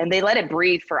red and they let it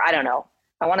breathe for, I don't know,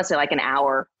 I want to say like an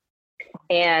hour.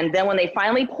 And then when they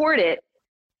finally poured it,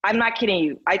 I'm not kidding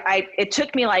you. It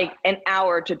took me like an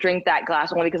hour to drink that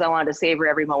glass only because I wanted to savor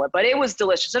every moment, but it was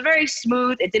delicious. It's very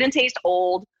smooth. It didn't taste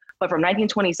old, but from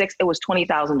 1926, it was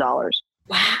 $20,000.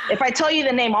 Wow. If I tell you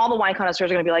the name, all the wine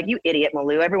connoisseurs are going to be like, you idiot,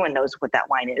 Malou. Everyone knows what that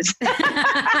wine is.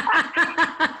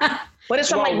 But it's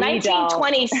from like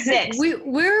 1926.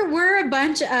 We're a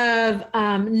bunch of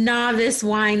novice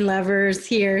wine lovers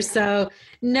here. So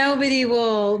nobody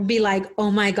will be like,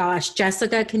 oh my gosh,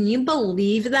 Jessica, can you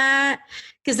believe that?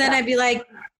 Because then I'd be like,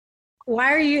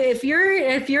 why are you, if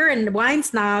you're a wine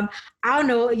snob, I don't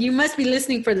know, you must be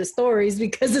listening for the stories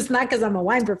because it's not because I'm a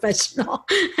wine professional.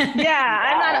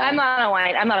 Yeah, I'm not a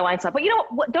wine snob. But you know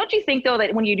what, don't you think though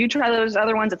that when you do try those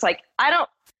other ones, it's like, I'm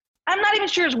not even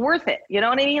sure it's worth it. You know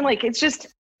what I mean? Like, it's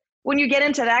just, when you get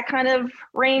into that kind of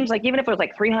range, like even if it was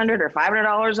like $300 or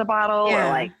 $500 a bottle or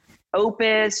like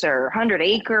Opus or 100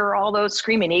 Acre, all those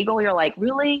Screaming Eagle, you're like,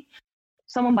 really?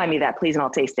 Someone buy me that, please, and I'll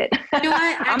taste it. You know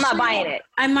what? I'm not buying it.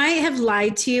 I might have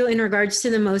lied to you in regards to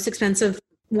the most expensive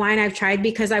wine I've tried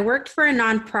because I worked for a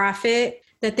nonprofit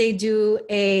that they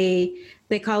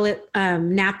call it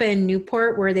Napa and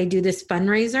Newport, where they do this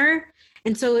fundraiser.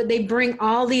 And so they bring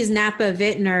all these Napa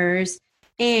vintners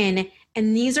in,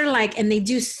 and these are like, and they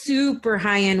do super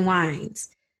high-end wines.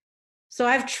 So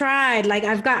I've tried, like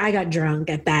I got drunk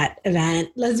at that event.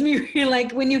 Let's be real,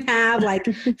 like when you have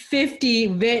like 50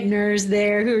 vintners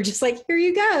there who are just like, here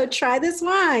you go, try this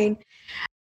wine.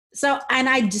 So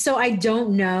I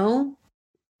don't know.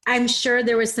 I'm sure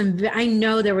I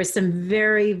know there was some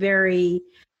very, very,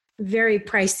 very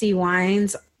pricey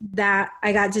wines that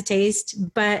I got to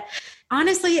taste. But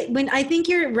honestly, I think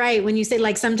you're right when you say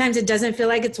like sometimes it doesn't feel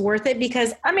like it's worth it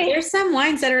because there's some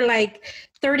wines that are like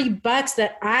 $30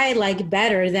 that I like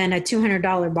better than a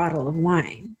 $200 bottle of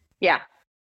wine. Yeah.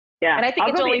 And I think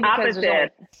it's only because there's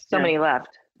only so many left.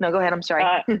 No, go ahead. I'm sorry.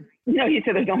 No, you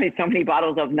said there's only so many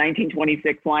bottles of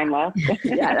 1926 wine left.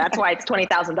 Yeah, that's why it's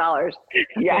 $20,000.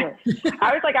 Yeah.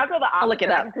 I was like, I'll go the opposite. I'll look it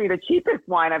up. The cheapest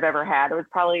wine I've ever had. It was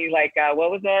probably like,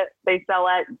 what was it they sell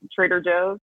at Trader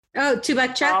Joe's? Oh,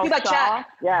 $2 Chuck. $2 Chuck.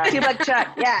 Yeah. $2 Chuck.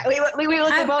 Yeah. We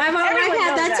looked at both. I've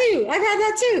had that too.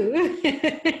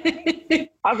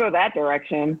 I'll go that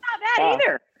direction. Not bad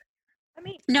either.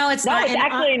 No, it's not. It's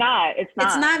actually not. It's not.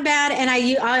 It's not bad. And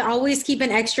I always keep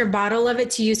an extra bottle of it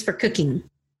to use for cooking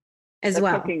as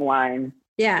well. Cooking wine.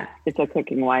 Yeah. It's a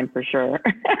cooking wine for sure.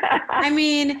 I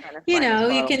mean,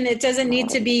 it doesn't need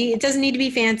to be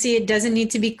fancy. It doesn't need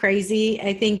to be crazy.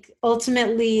 I think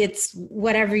ultimately it's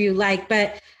whatever you like,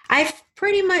 but I've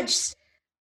pretty much,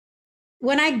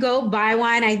 when I go buy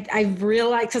wine, I've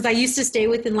realized, because I used to stay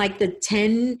within like the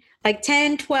 10,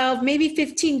 12, maybe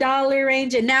 $15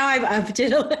 range. And now I've upped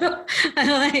it a little.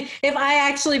 If I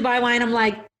actually buy wine, I'm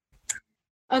like,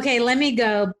 okay, let me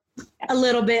go a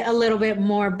little bit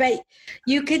more. But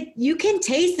you can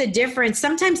taste the difference.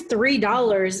 Sometimes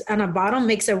 $3 on a bottle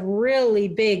makes a really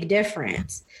big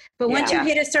difference. But once you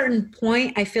hit a certain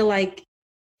point, I feel like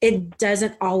it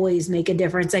doesn't always make a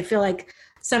difference. I feel like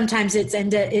sometimes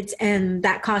and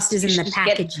that cost is in the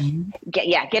packaging. Get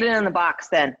it in the box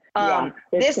then.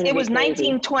 It was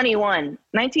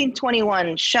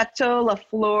 1921 Chateau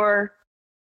Lafleur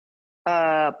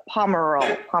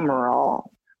Pomerol.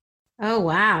 Oh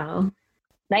wow.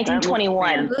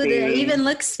 1921. Ooh, it even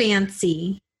looks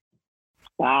fancy.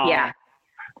 Wow. Yeah.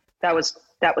 That was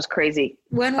crazy.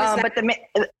 When was that? But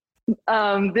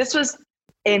this was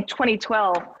in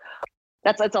 2012.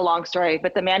 That's a long story,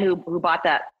 but the man who bought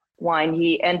that wine,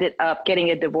 he ended up getting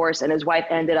a divorce and his wife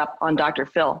ended up on Dr.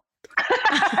 Phil.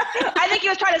 I think he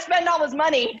was trying to spend all his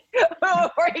money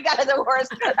before he got a divorce.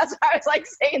 That's why I was like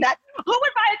saying that. Who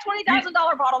would buy a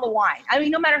 $20,000 bottle of wine? I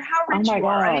mean, no matter how rich you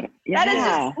are, right? That is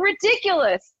just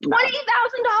ridiculous.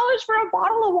 $20,000 for a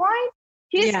bottle of wine?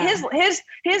 His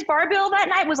bar bill that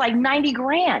night was like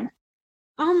 $90,000.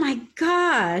 Oh my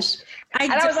gosh.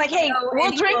 I was like, hey,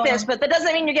 we'll drink this, but that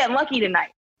doesn't mean you're getting lucky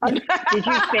tonight. Did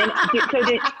you spend?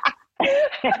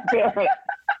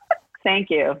 Thank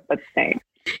you, but thanks.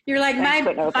 You're like,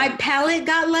 my palate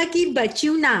got lucky, but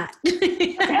you not.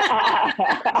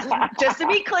 Just to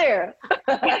be clear.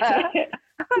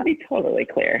 To be totally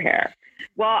clear here.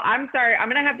 Well, I'm sorry. I'm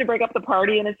going to have to break up the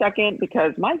party in a second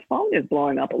because my phone is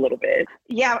blowing up a little bit.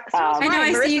 Yeah. I know.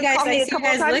 I see you guys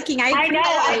looking. I know.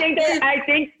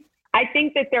 I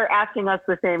think that they're asking us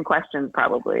the same questions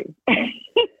probably.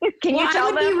 Can you tell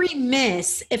them? I would be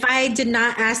remiss if I did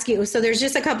not ask you. So there's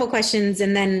just a couple questions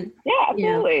and then. Yeah,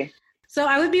 absolutely. So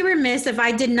I would be remiss if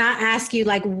I did not ask you,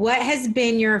 like, what has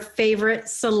been your favorite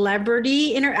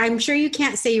celebrity? I'm sure you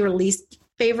can't say your least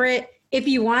favorite. If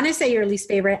you want to say your least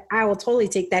favorite, I will totally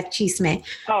take that chisme.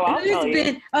 Oh, I'll tell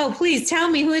you. Oh, please tell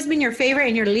me who has been your favorite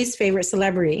and your least favorite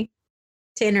celebrity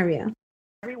to interview.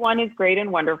 Everyone is great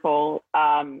and wonderful.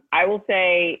 I will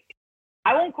say,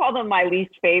 I won't call them my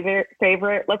least favorite.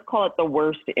 Let's call it the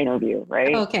worst interview,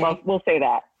 right? Okay. Well, we'll say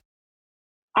that.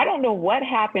 I don't know what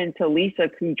happened to Lisa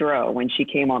Kudrow when she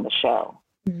came on the show,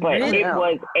 but it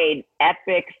was an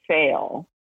epic fail.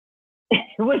 It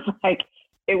wasn't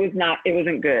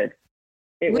good.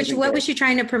 What was she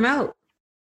trying to promote?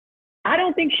 I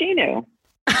don't think she knew.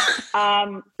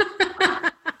 Oh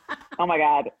my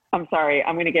God. I'm sorry.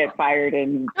 I'm going to get fired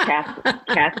and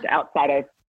cast outside of,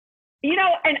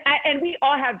 and we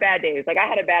all have bad days. Like I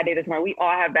had a bad day this morning. We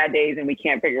all have bad days and we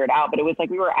can't figure it out, but it was like,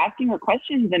 we were asking her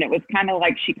questions and it was kind of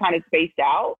like, she kind of spaced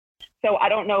out. So I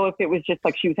don't know if it was just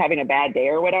like she was having a bad day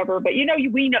or whatever, but we know,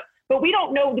 but we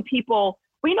don't know the people.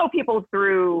 We know people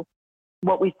through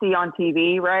what we see on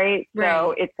TV, right?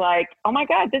 So it's like, oh my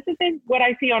God, this isn't what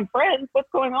I see on Friends. What's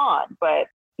going on? But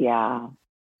yeah.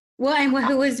 Well, and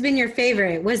who has been your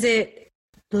favorite? Was it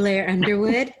Blair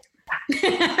Underwood?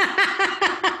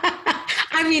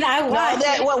 I mean,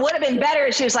 what would have been better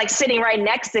if she was like sitting right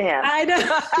next to him. I know.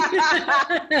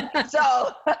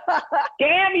 So,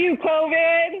 damn you,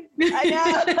 COVID. I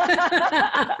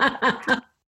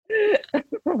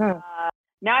know.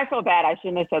 Now I feel bad. I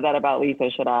shouldn't have said that about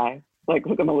Lisa, should I? Like,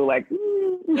 look at Malou like,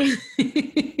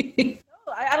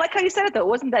 I like how you said it, though. It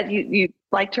wasn't that you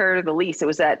liked her the least. It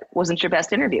was that wasn't your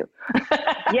best interview.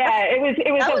 Yeah, it was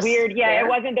weird. Yeah, fair. It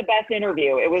wasn't the best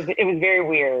interview. It was very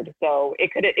weird. So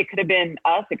it could have been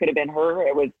us. It could have been her.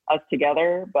 It was us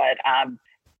together. But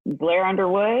Blair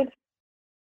Underwood,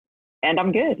 and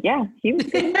I'm good. Yeah, he was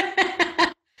good.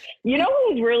 Who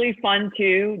was really fun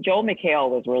too? Joel McHale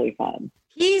was really fun.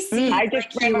 I just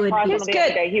ran across him the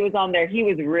other day. He was on there. He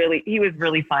was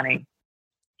really funny.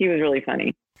 He was really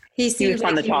funny. He was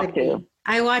fun to talk to.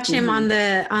 I watch him on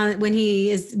when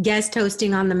he is guest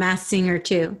hosting on The Masked Singer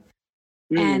too.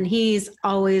 And he's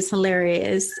always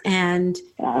hilarious. And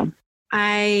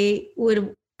I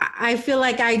feel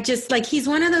like he's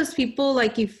one of those people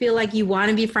like you feel like you want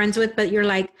to be friends with, but you're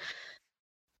like,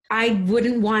 I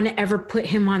wouldn't want to ever put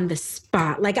him on the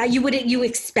spot. Like you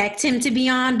expect him to be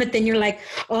on, but then you're like,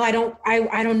 oh, I don't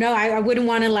know. I wouldn't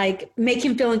want to like make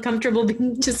him feel uncomfortable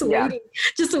just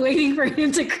waiting for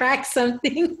him to crack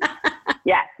something.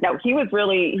 Yeah, no, he was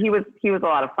a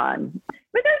lot of fun.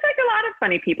 But there's like a lot of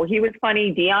funny people. He was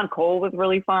funny. Dion Cole was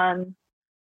really fun.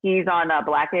 He's on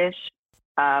Blackish.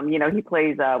 He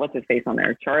plays what's his face on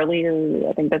there? Charlie, or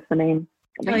I think that's the name.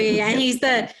 Oh yeah, and he's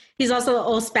also the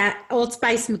Old Spice guy. Old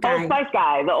Spice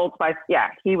guy, the Old Spice. Yeah,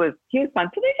 he was fun.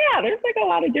 So there's like a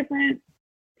lot of different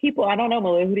people. I don't know,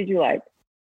 Malou, who did you like?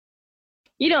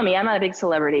 You know me, I'm not a big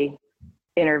celebrity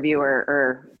interviewer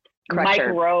or crusher.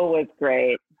 Mike Rowe was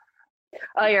great.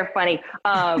 Oh, you're funny.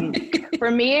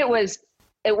 For me, it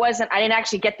wasn't, I didn't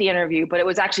actually get the interview, but it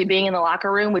was actually being in the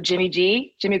locker room with Jimmy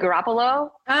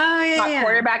Garoppolo. Oh, yeah.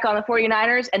 Quarterback on the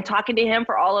 49ers, and talking to him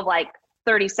for all of like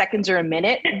 30 seconds or a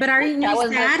minute. But aren't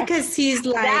you sad because he's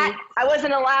like... I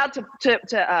wasn't allowed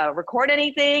to record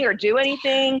anything or do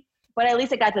anything, but at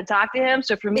least I got to talk to him.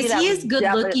 So for me, he is good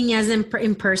looking as in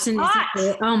person?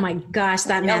 Oh my gosh,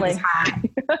 that man is hot.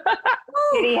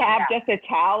 Did he have just a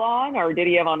towel on, or did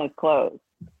he have on his clothes?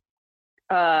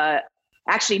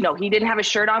 Actually, no, he didn't have a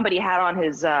shirt on, but he had on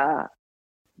his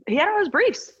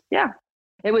briefs. Yeah.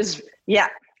 It was, yeah.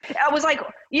 I was like,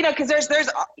 because there's,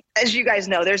 as you guys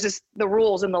know, there's the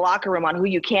rules in the locker room on who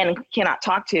you can and cannot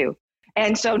talk to.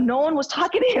 And so no one was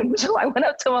talking to him. So I went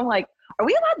up to him, I'm like, are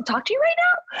we allowed to talk to you right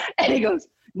now? And he goes,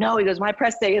 no, my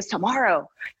press day is tomorrow.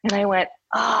 And I went,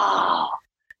 oh,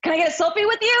 can I get a selfie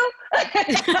with you?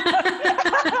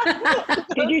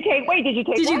 Did you take one? Did you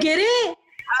get it?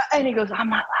 And he goes, I'm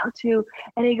not allowed to.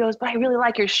 And he goes, but I really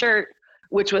like your shirt,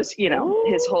 which was,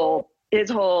 his whole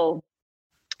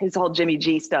Jimmy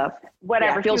G stuff.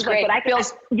 Whatever. Yeah, feels great. Like,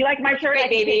 but you like my shirt? I can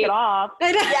take it off.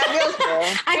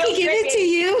 I can give it to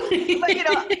you. But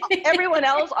everyone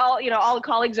else, all the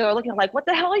colleagues are looking like, what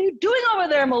the hell are you doing over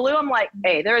there, Malou? I'm like,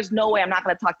 hey, there is no way I'm not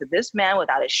going to talk to this man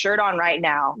without his shirt on right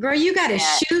now. Girl, you got to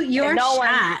shoot your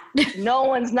shot. No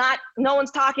one's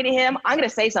talking to him. I'm going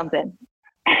to say something.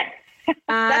 That's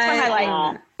my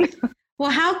highlight.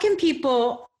 Well, how can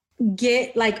people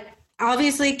get, like,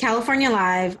 obviously California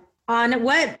Live on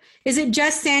what is it?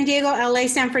 Just San Diego, LA,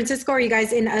 San Francisco, or are you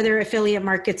guys in other affiliate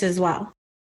markets as well?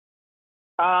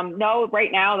 No,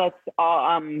 right now that's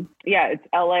all. It's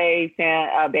LA,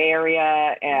 Bay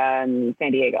Area, and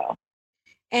San Diego.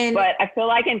 But I feel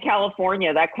like in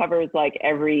California that covers like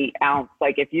every ounce.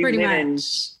 Like if you live in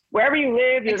wherever you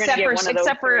live, you're going to get one of those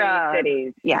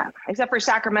cities. Yeah, except for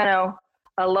Sacramento.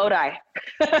 Lodi.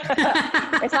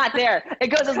 It's not there. It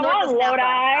goes as north as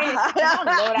Lodi.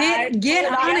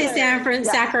 Get on it,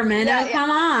 Sacramento. Yeah.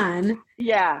 Come on.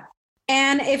 Yeah.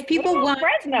 And if people want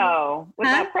Fresno, what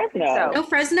about Fresno? No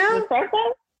Fresno? Was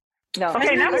Fresno? No.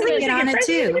 Okay, now we're get on it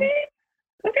too.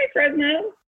 Okay,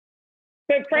 Fresno.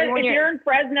 But if you're in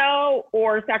Fresno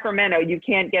or Sacramento, you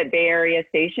can't get Bay Area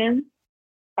stations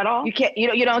at all. You can't.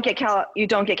 You don't get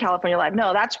California Live.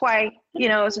 No, that's why.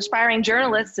 As aspiring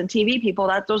journalists and TV people,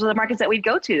 those are the markets that we'd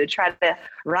go to try to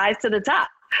rise to the top.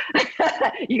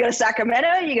 You go to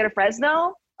Sacramento, you go to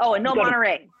Fresno. Oh, and no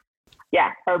Monterey.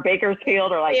 Yeah, or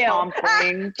Bakersfield, or like Palm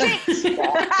Springs. But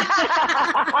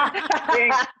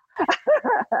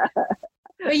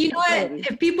you know what?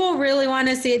 If people really want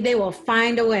to see it, they will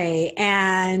find a way.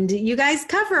 And you guys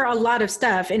cover a lot of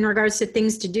stuff in regards to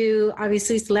things to do,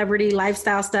 obviously celebrity,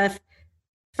 lifestyle stuff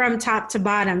from top to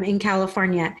bottom in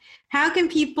California. How can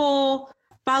people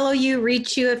follow you,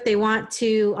 reach you if they want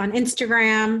to on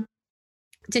Instagram?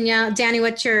 Dani,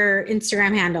 what's your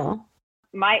Instagram handle?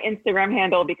 My Instagram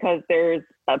handle, because there's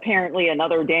apparently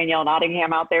another Danielle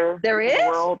Nottingham out there. There is? In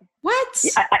the world. What?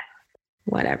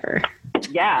 Whatever.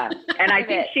 Yeah. And I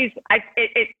think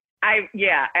I've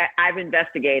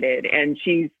investigated, and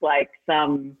she's like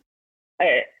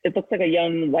it looks like a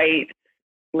young white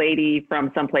lady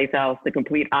from someplace else, the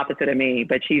complete opposite of me,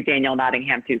 but she's Danielle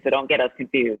Nottingham too. So don't get us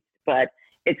confused, but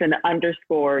it's an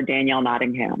 _ Danielle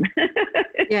Nottingham.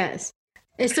 Yes.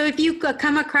 So if you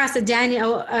come across a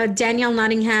Danielle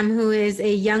Nottingham, who is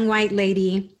a young white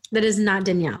lady, that is not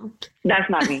Danielle. That's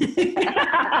not me.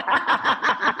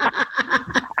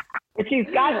 But she's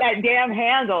got that damn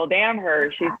handle. Damn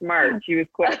her. She's smart. She was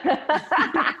quick. And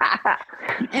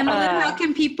Malou, how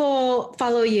can people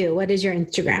follow you? What is your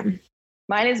Instagram?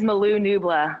 Mine is Malou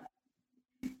Nubla.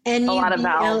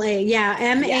 Nubla.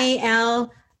 Yeah. MALOU.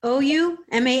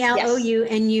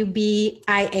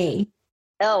 MALOUNUBIA.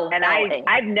 And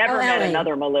I've never met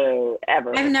another Malou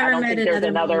ever. I've never met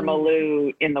another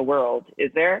Malou in the world.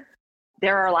 Is there?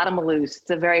 There are a lot of Malous.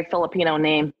 It's a very Filipino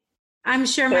name. I'm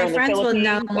sure my friends will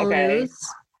know Malous. Okay.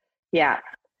 Yeah.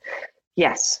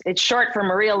 Yes. It's short for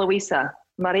Maria Luisa.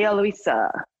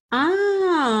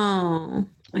 Oh,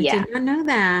 I did not know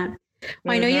that.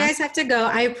 Well, I know you guys have to go.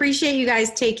 I appreciate you guys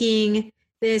taking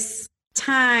this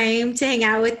time to hang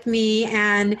out with me,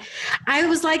 and I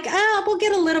was like, oh, we'll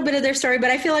get a little bit of their story,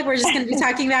 but I feel like we're just going to be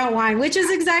talking about wine, which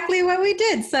is exactly what we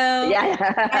did. So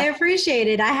yeah. I appreciate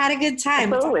it. I had a good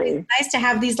time. Absolutely. It's nice to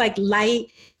have these like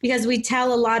light, because we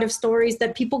tell a lot of stories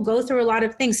that people go through a lot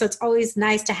of things. So it's always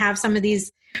nice to have some of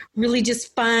these really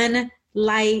just fun,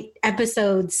 light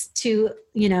episodes to,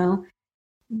 you know,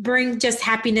 bring just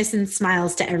happiness and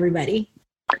smiles to everybody.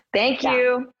 Thank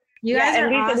you. You guys are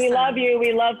Lisa, awesome. We love you.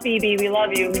 We love Phoebe. We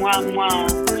love you. Mwah,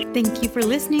 mwah. Thank you for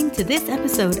listening to this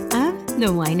episode of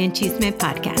the Wine and Chisme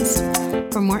podcast.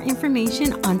 For more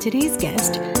information on today's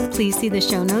guest, please see the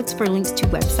show notes for links to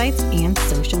websites and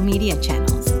social media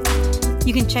channels.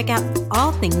 You can check out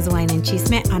all things Wine and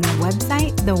Chisme on our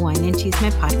website,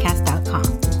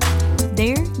 thewineandchismepodcast.com.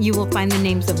 There, you will find the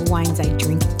names of wines I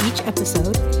drink each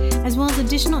episode, as well as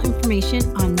additional information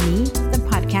on me, the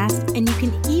podcast, and you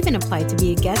can even apply to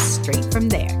be a guest straight from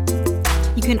there.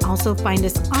 You can also find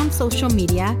us on social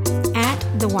media at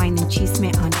The Wine and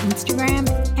Chisme on Instagram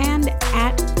and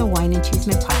at The Wine and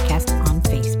Chisme Podcast on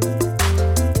Facebook.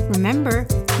 Remember,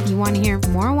 if you want to hear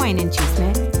more Wine and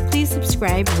Chisme, please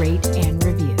subscribe, rate, and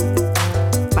review.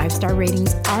 5-star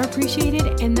ratings are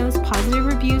appreciated, and those positive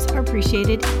reviews are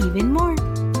appreciated even more.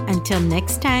 Until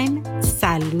next time,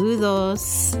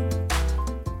 saludos.